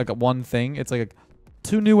like a one thing. It's like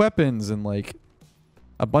 2 new weapons and like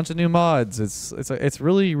a bunch of new mods. It's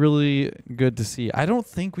really, really good to see. I don't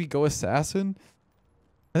think we go assassin.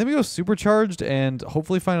 I think we go supercharged and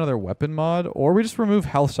hopefully find another weapon mod, or we just remove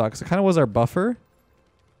health shot because it kind of was our buffer.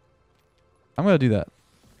 I'm going to do that.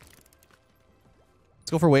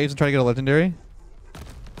 Let's go for waves and try to get a legendary.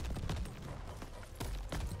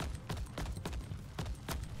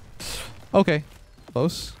 Okay.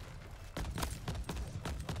 Close.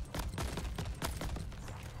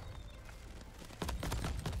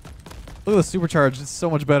 Look at the supercharge. It's so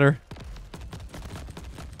much better.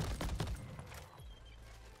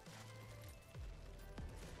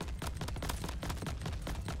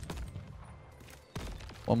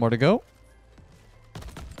 One more to go.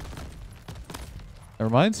 Never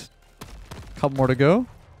mind. Couple more to go.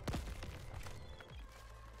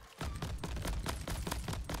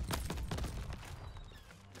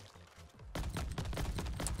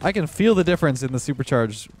 I can feel the difference in the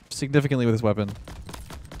supercharge significantly with this weapon.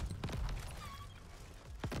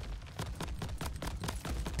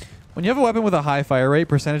 When you have a weapon with a high fire rate,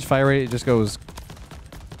 percentage fire rate, it just goes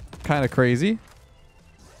kind of crazy.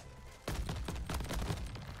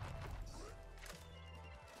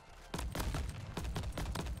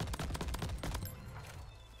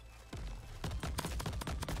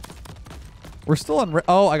 We're still on...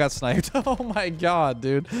 Oh, I got sniped. Oh my god,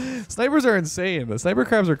 dude. Snipers are insane. The sniper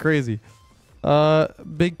crabs are crazy.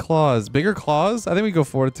 Big claws. Bigger claws? I think we go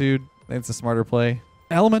fortitude. I think it's a smarter play.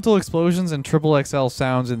 Elemental explosions and triple XL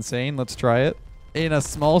sounds insane. Let's try it. In a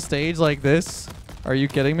small stage like this? Are you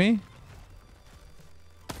kidding me?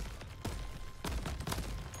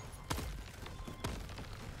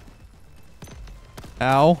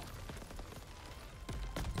 Ow.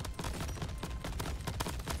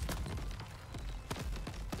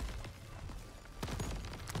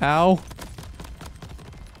 Ow.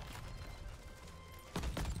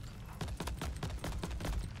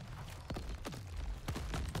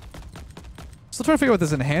 Still trying to figure out what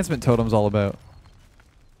this enhancement totem's all about.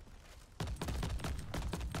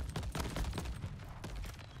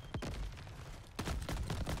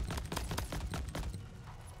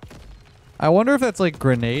 I wonder if that's like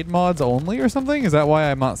grenade mods only or something? Is that why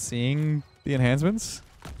I'm not seeing the enhancements?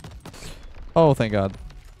 Oh, thank God. That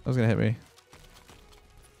was gonna hit me.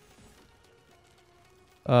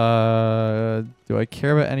 Do I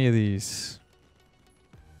care about any of these?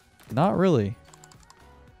 Not really.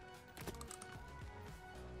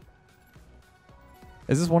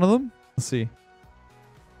 Is this one of them? Let's see.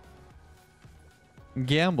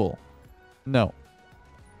 Gamble. No.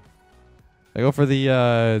 I go for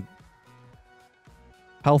the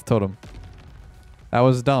health totem. That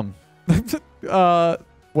was dumb.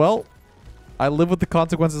 Well, I live with the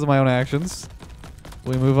consequences of my own actions.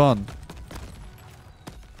 We move on.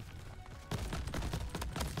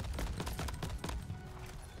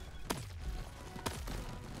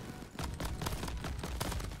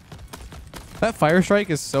 That fire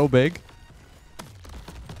strike is so big.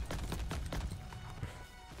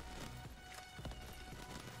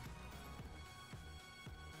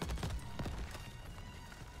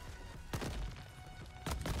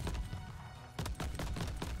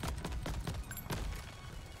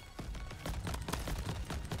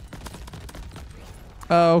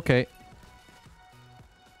 Okay.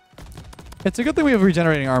 It's a good thing we have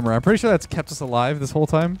regenerating armor. I'm pretty sure that's kept us alive this whole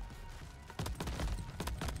time.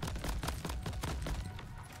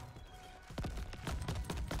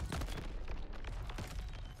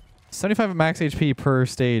 $75 max HP per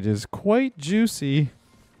stage is quite juicy.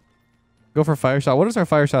 Go for fire shot. What is our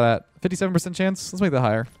fire shot at? 57% chance? Let's make that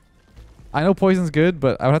higher. I know poison's good,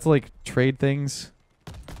 but I would have to like trade things.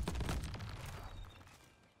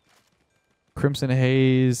 Crimson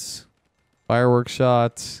Haze. Fireworks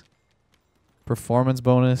shot. Performance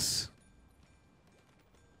bonus.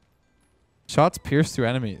 Shots pierced through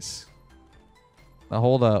enemies. Now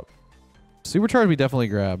hold up. Supercharge we definitely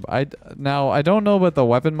grab. Now I don't know about the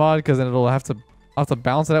weapon mod because then I'll have to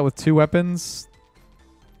balance it out with 2 weapons.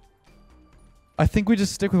 I think we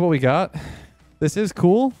just stick with what we got. This is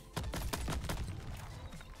cool.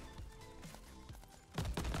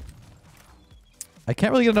 I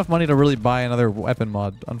can't really get enough money to really buy another weapon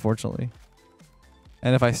mod, unfortunately.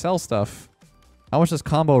 And if I sell stuff, how much does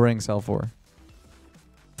combo ring sell for?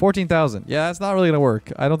 14,000. Yeah, that's not really going to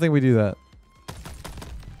work. I don't think we do that.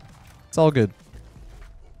 It's all good.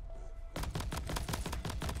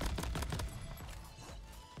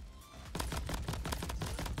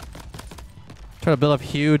 Try to build up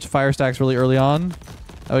huge fire stacks really early on.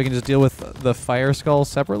 That we can just deal with the fire skull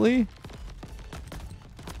separately.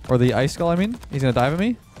 Or the ice skull, I mean. He's going to dive at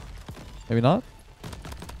me. Maybe not.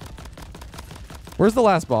 Where's the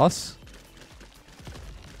last boss?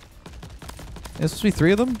 There's supposed to be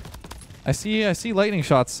 3 of them? I see lightning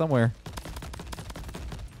shots somewhere.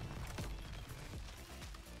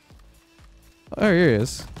 Oh, here he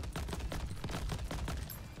is.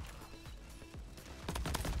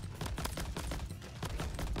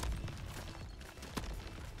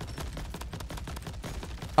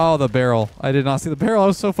 Oh, the barrel. I did not see the barrel. I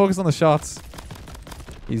was so focused on the shots.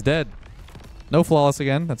 He's dead. No flawless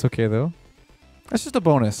again. That's okay, though. That's just a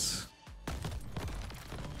bonus.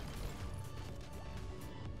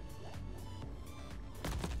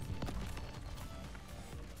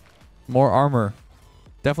 More armor.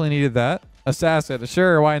 Definitely needed that. Assassin.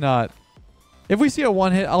 Sure, why not? If we see a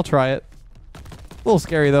one hit, I'll try it. A little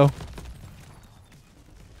scary, though.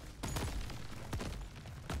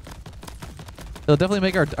 It'll definitely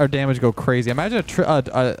make our damage go crazy. Imagine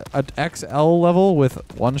a XL level with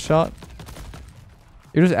one shot.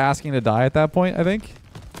 You're just asking to die at that point, I think.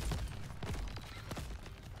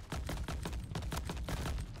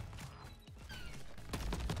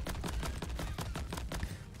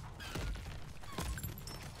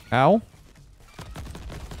 Ow.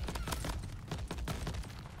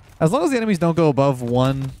 As long as the enemies don't go above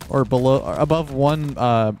one or below, or above one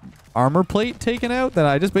armor plate taken out, then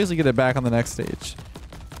I just basically get it back on the next stage.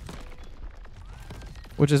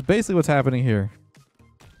 Which is basically what's happening here.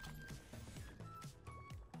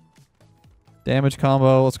 Damage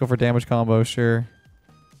combo. Let's go for damage combo, sure.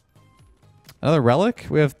 Another relic.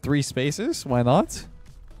 We have 3 spaces. Why not?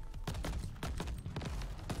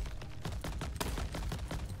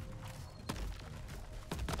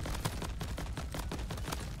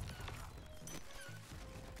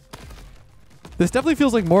 This definitely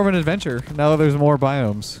feels like more of an adventure now that there's more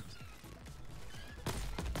biomes.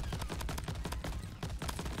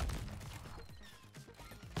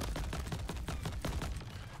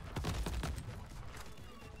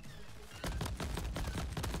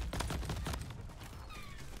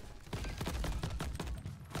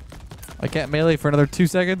 I can't melee for another 2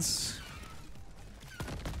 seconds.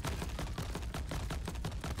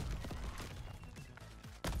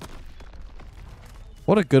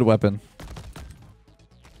 What a good weapon.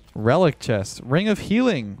 Relic chest. Ring of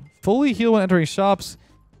healing. Fully heal when entering shops.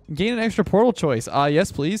 Gain an extra portal choice.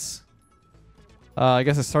 Yes, please. I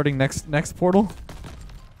guess it's starting next portal.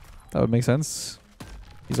 That would make sense.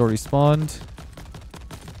 He's already spawned.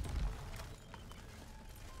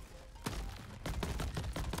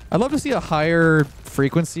 I'd love to see a higher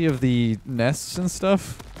frequency of the nests and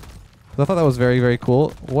stuff. I thought that was very, very cool.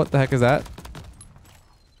 What the heck is that?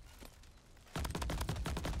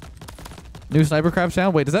 New sniper crab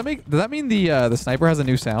sound. Wait, does that mean the sniper has a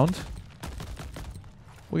new sound?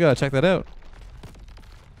 We gotta check that out.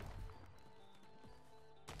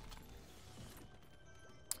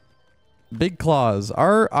 Big claws.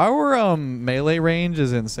 Our melee range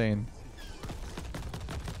is insane.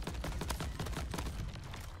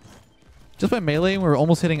 Just by melee, we're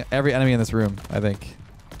almost hitting every enemy in this room, I think.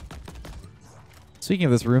 Speaking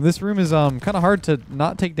of this room is kind of hard to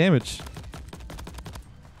not take damage.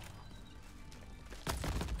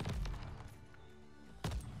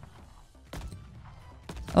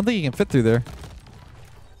 I don't think you can fit through there.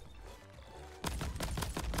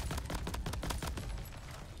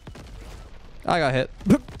 I got hit.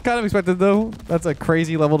 Kind of expected though. That's a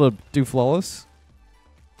crazy level to do flawless.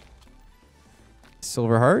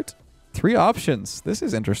 Silver heart. 3 options. This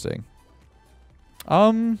is interesting.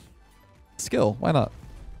 Skill. Why not?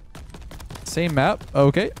 Same map.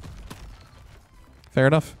 Okay. Fair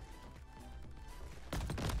enough.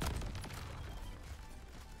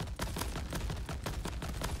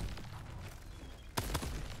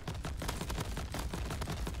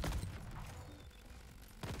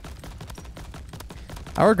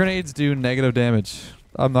 Our grenades do negative damage.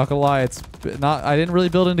 I'm not gonna lie, it's not. I didn't really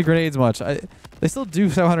build into grenades much. They still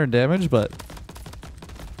do 700 damage, but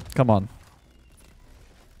come on.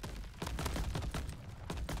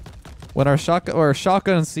 When our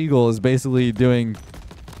shotgun seagull is basically doing,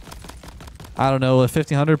 I don't know,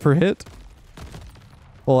 1500 per hit.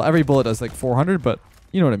 Well, every bullet does like 400, but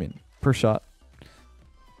you know what I mean, per shot.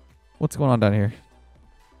 What's going on down here?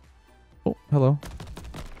 Oh, hello.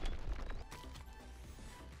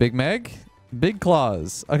 Big Meg? Big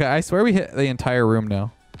claws. Okay, I swear we hit the entire room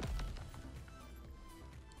now.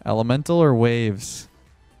 Elemental or waves?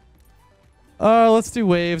 Let's do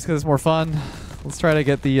waves because it's more fun. Let's try to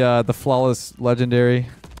get the flawless legendary.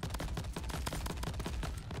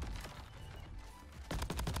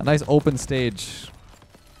 A nice open stage.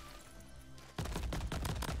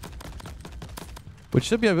 Which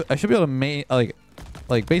should be I should be able to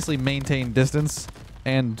like basically maintain distance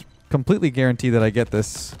and completely guarantee that I get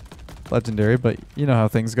this legendary, but you know how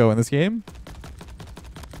things go in this game.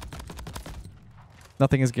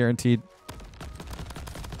 Nothing is guaranteed.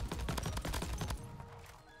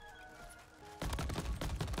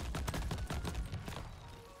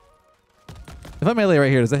 If I melee right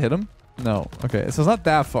here, does that hit him? No. Okay, so it's not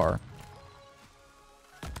that far.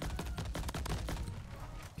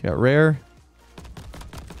 Got rare.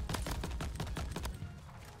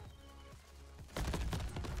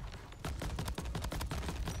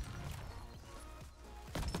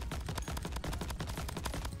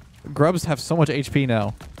 Grubs have so much HP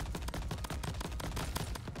now.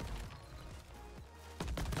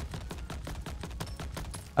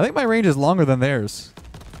 I think my range is longer than theirs.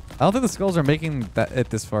 I don't think the skulls are making it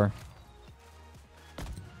this far.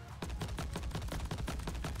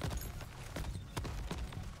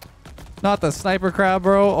 Not the sniper crab,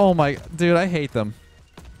 bro. Oh my... Dude, I hate them.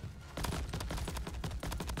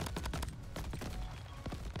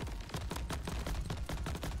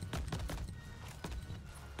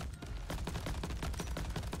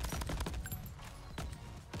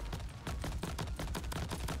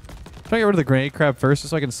 Try to get rid of the grenade crab first,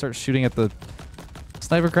 just so I can start shooting at the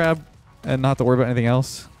sniper crab and not have to worry about anything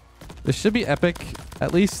else. This should be epic,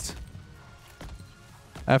 at least.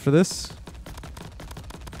 After this.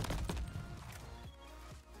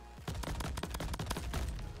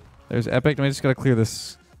 There's epic. I just gotta clear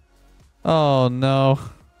this. Oh no.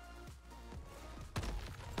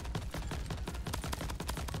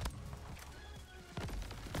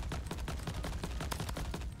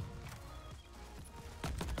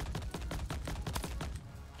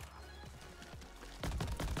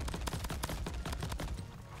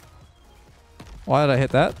 Why did I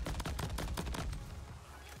hit that?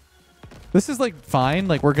 This is like fine.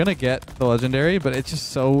 Like we're gonna get the legendary, but it's just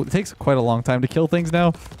so... It takes quite a long time to kill things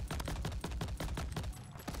now.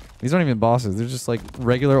 These aren't even bosses. They're just like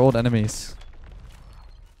regular old enemies.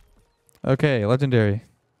 Okay, legendary.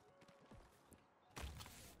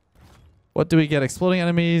 What do we get? Exploding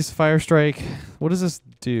enemies, fire strike. What does this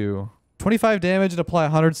do? 25 damage and apply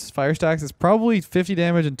 100 fire stacks. It's probably 50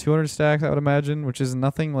 damage and 200 stacks, I would imagine, which is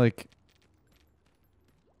nothing like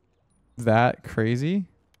that crazy.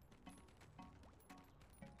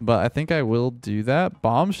 But I think I will do that.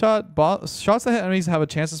 Bomb shot. Shots that hit enemies have a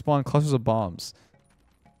chance to spawn clusters of bombs.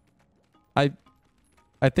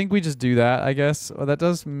 I think we just do that, I guess. Oh, that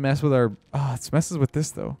does mess with our... Oh, it messes with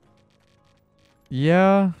this, though.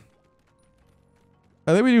 Yeah.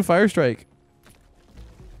 I think we do fire strike.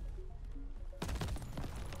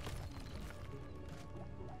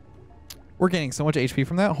 We're gaining so much HP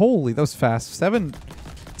from that. Holy, that was fast. 7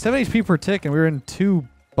 HP per tick, and we were in 2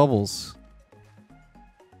 bubbles.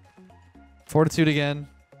 Fortitude again.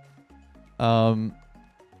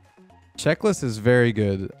 Checklist is very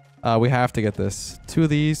good. We have to get this. 2 of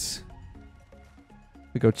these.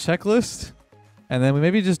 We go checklist. And then we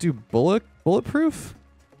maybe just do bulletproof.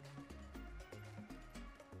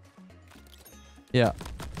 Yeah.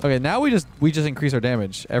 Okay, now we just increase our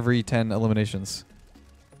damage every 10 eliminations.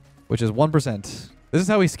 Which is 1%. This is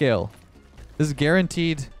how we scale. This is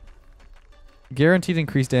guaranteed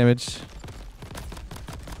increased damage.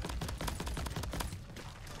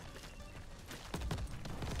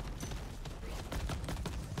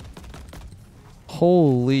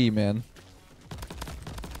 Holy man.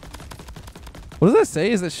 What does that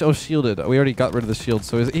say? Is it show shielded? We already got rid of the shield,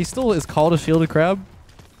 so he still is called a shielded crab?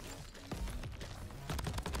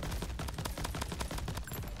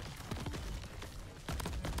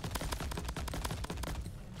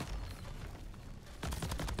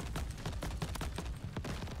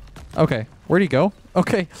 Okay, where'd he go?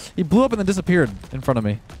 Okay, he blew up and then disappeared in front of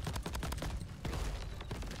me.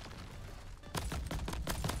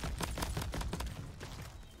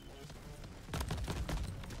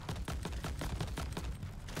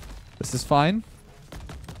 This is fine.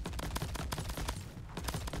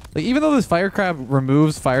 Like, even though this fire crab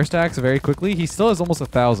removes fire stacks very quickly, he still has almost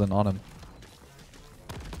 1,000 on him.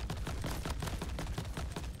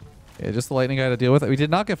 Yeah, just the lightning guy to deal with. We did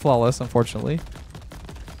not get flawless, unfortunately.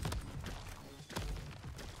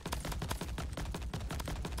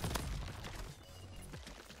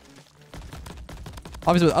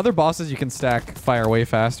 Obviously, with other bosses, you can stack fire way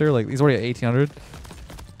faster. Like, he's already at 1,800.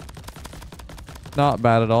 Not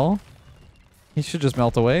bad at all. He should just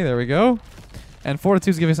melt away. There we go. And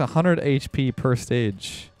Fortitude's giving us 100 HP per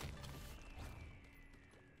stage.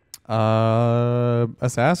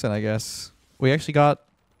 Assassin, I guess. We actually got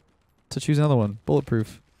to choose another one.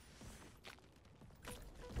 Bulletproof.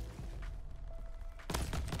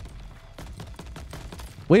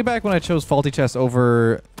 Way back when I chose Faulty Chest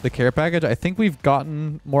over the care package, I think we've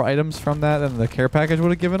gotten more items from that than the care package would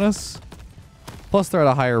have given us. Plus, they're at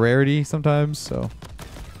a higher rarity sometimes, so...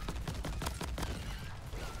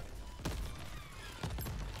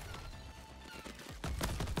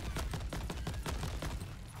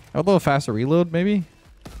 A little faster reload, maybe?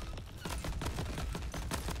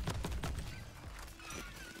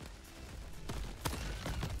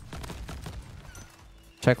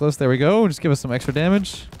 Checklist, there we go. Just give us some extra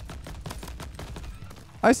damage.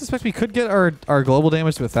 I suspect we could get our global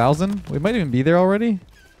damage to 1,000. We might even be there already.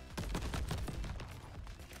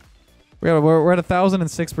 We're at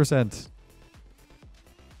 1,006%.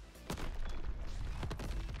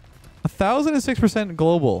 1,006%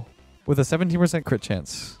 global with a 17% crit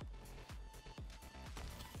chance.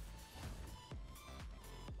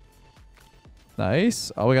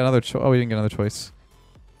 Nice. Oh, we got another choice. Oh, we didn't get another choice.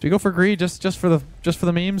 Do we go for greed just for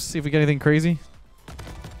the memes? See if we get anything crazy.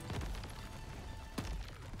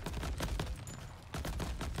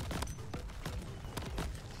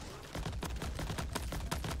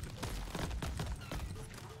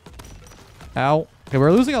 Ow. Okay,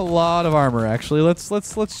 we're losing a lot of armor actually.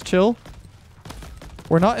 Let's chill.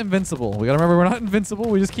 We're not invincible. We gotta remember we're not invincible.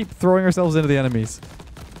 We just keep throwing ourselves into the enemies.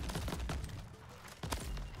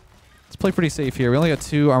 Let's play pretty safe here. We only got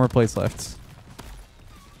 2 armor plates left.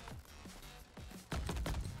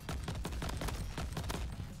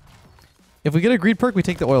 If we get a greed perk, we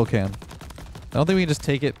take the oil can. I don't think we can just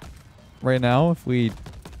take it right now if we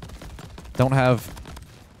don't have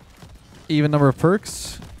even number of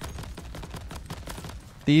perks.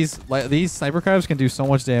 These sniper crabs can do so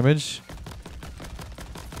much damage.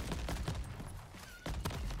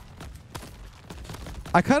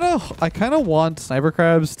 I kind of want sniper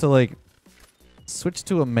crabs to like switch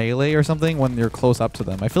to a melee or something when you're close up to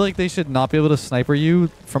them. I feel like they should not be able to sniper you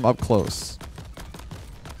from up close.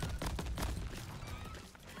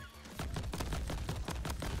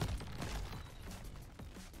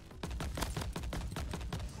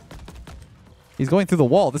 He's going through the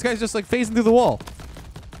wall. This guy's just like phasing through the wall.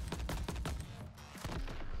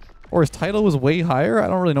 Or his title was way higher. I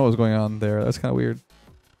don't really know what was going on there. That's kind of weird.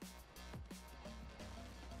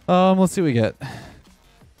 Let's see what we get.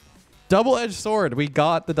 Double-edged sword. We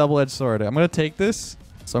got the double-edged sword. I'm going to take this.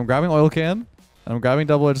 So I'm grabbing oil can. And I'm grabbing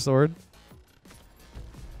double-edged sword.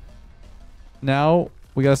 Now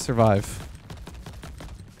we got to survive.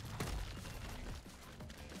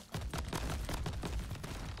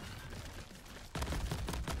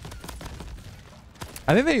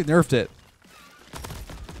 I think they nerfed it.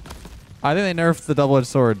 I think they nerfed the double-edged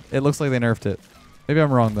sword. It looks like they nerfed it. Maybe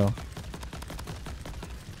I'm wrong, though.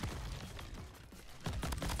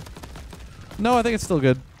 No, I think it's still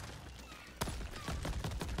good.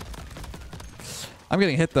 I'm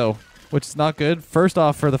getting hit, though, which is not good. First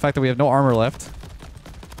off, for the fact that we have no armor left.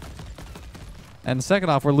 And second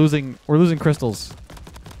off, we're losing crystals.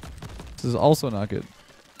 This is also not good.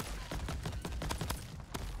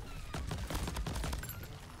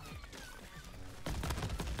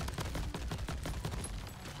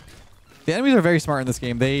 The enemies are very smart in this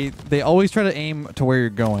game. They always try to aim to where you're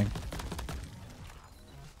going.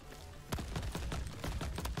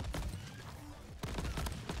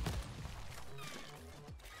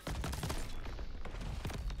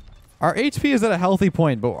 Our HP is at a healthy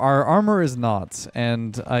point, but our armor is not,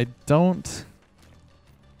 and I don't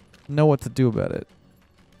know what to do about it.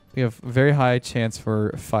 We have very high chance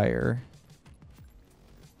for fire.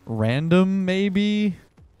 Random, maybe?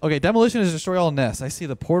 Okay, demolition is destroy all nests. I see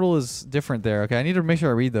the portal is different there. Okay, I need to make sure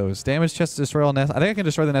I read those. Damage chest to destroy all nests. I think I can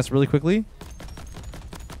destroy the nest really quickly.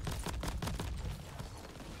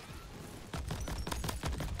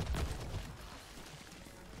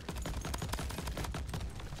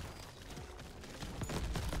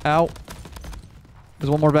 Ow. There's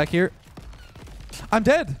one more back here. I'm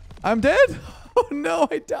dead. I'm dead. Oh no,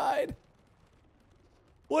 I died.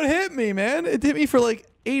 What hit me, man? It hit me for like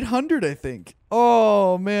 800, I think.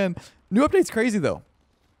 Oh, man. New update's crazy, though.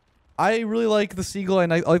 I really like the seagull,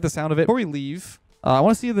 and I like the sound of it. Before we leave, I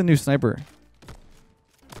want to see the new sniper.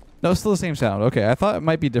 No, it's still the same sound. Okay, I thought it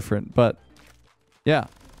might be different, but yeah,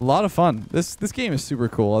 a lot of fun. This game is super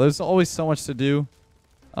cool. There's always so much to do.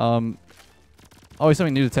 Always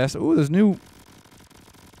something new to test. Ooh, there's new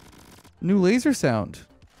laser sound.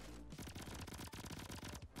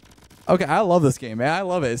 Okay, I love this game, man. I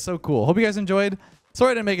love it. It's so cool. Hope you guys enjoyed.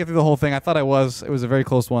 Sorry I didn't make it through the whole thing. I thought I was. It was a very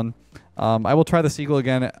close one. I will try the sequel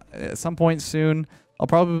again at some point soon. I'll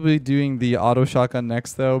probably be doing the auto shotgun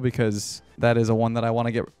next, though, because that is a one that I want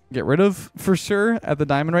to get rid of for sure at the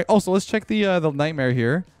diamond rate. Also, let's check the nightmare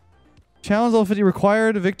here. Challenge level 50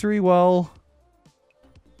 required. Victory while...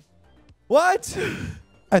 What?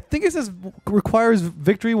 I think it says requires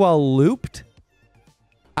victory while looped.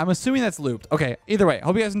 I'm assuming that's looped. Okay, either way.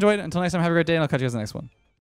 Hope you guys enjoyed. Until next time, have a great day, and I'll catch you guys in the next one.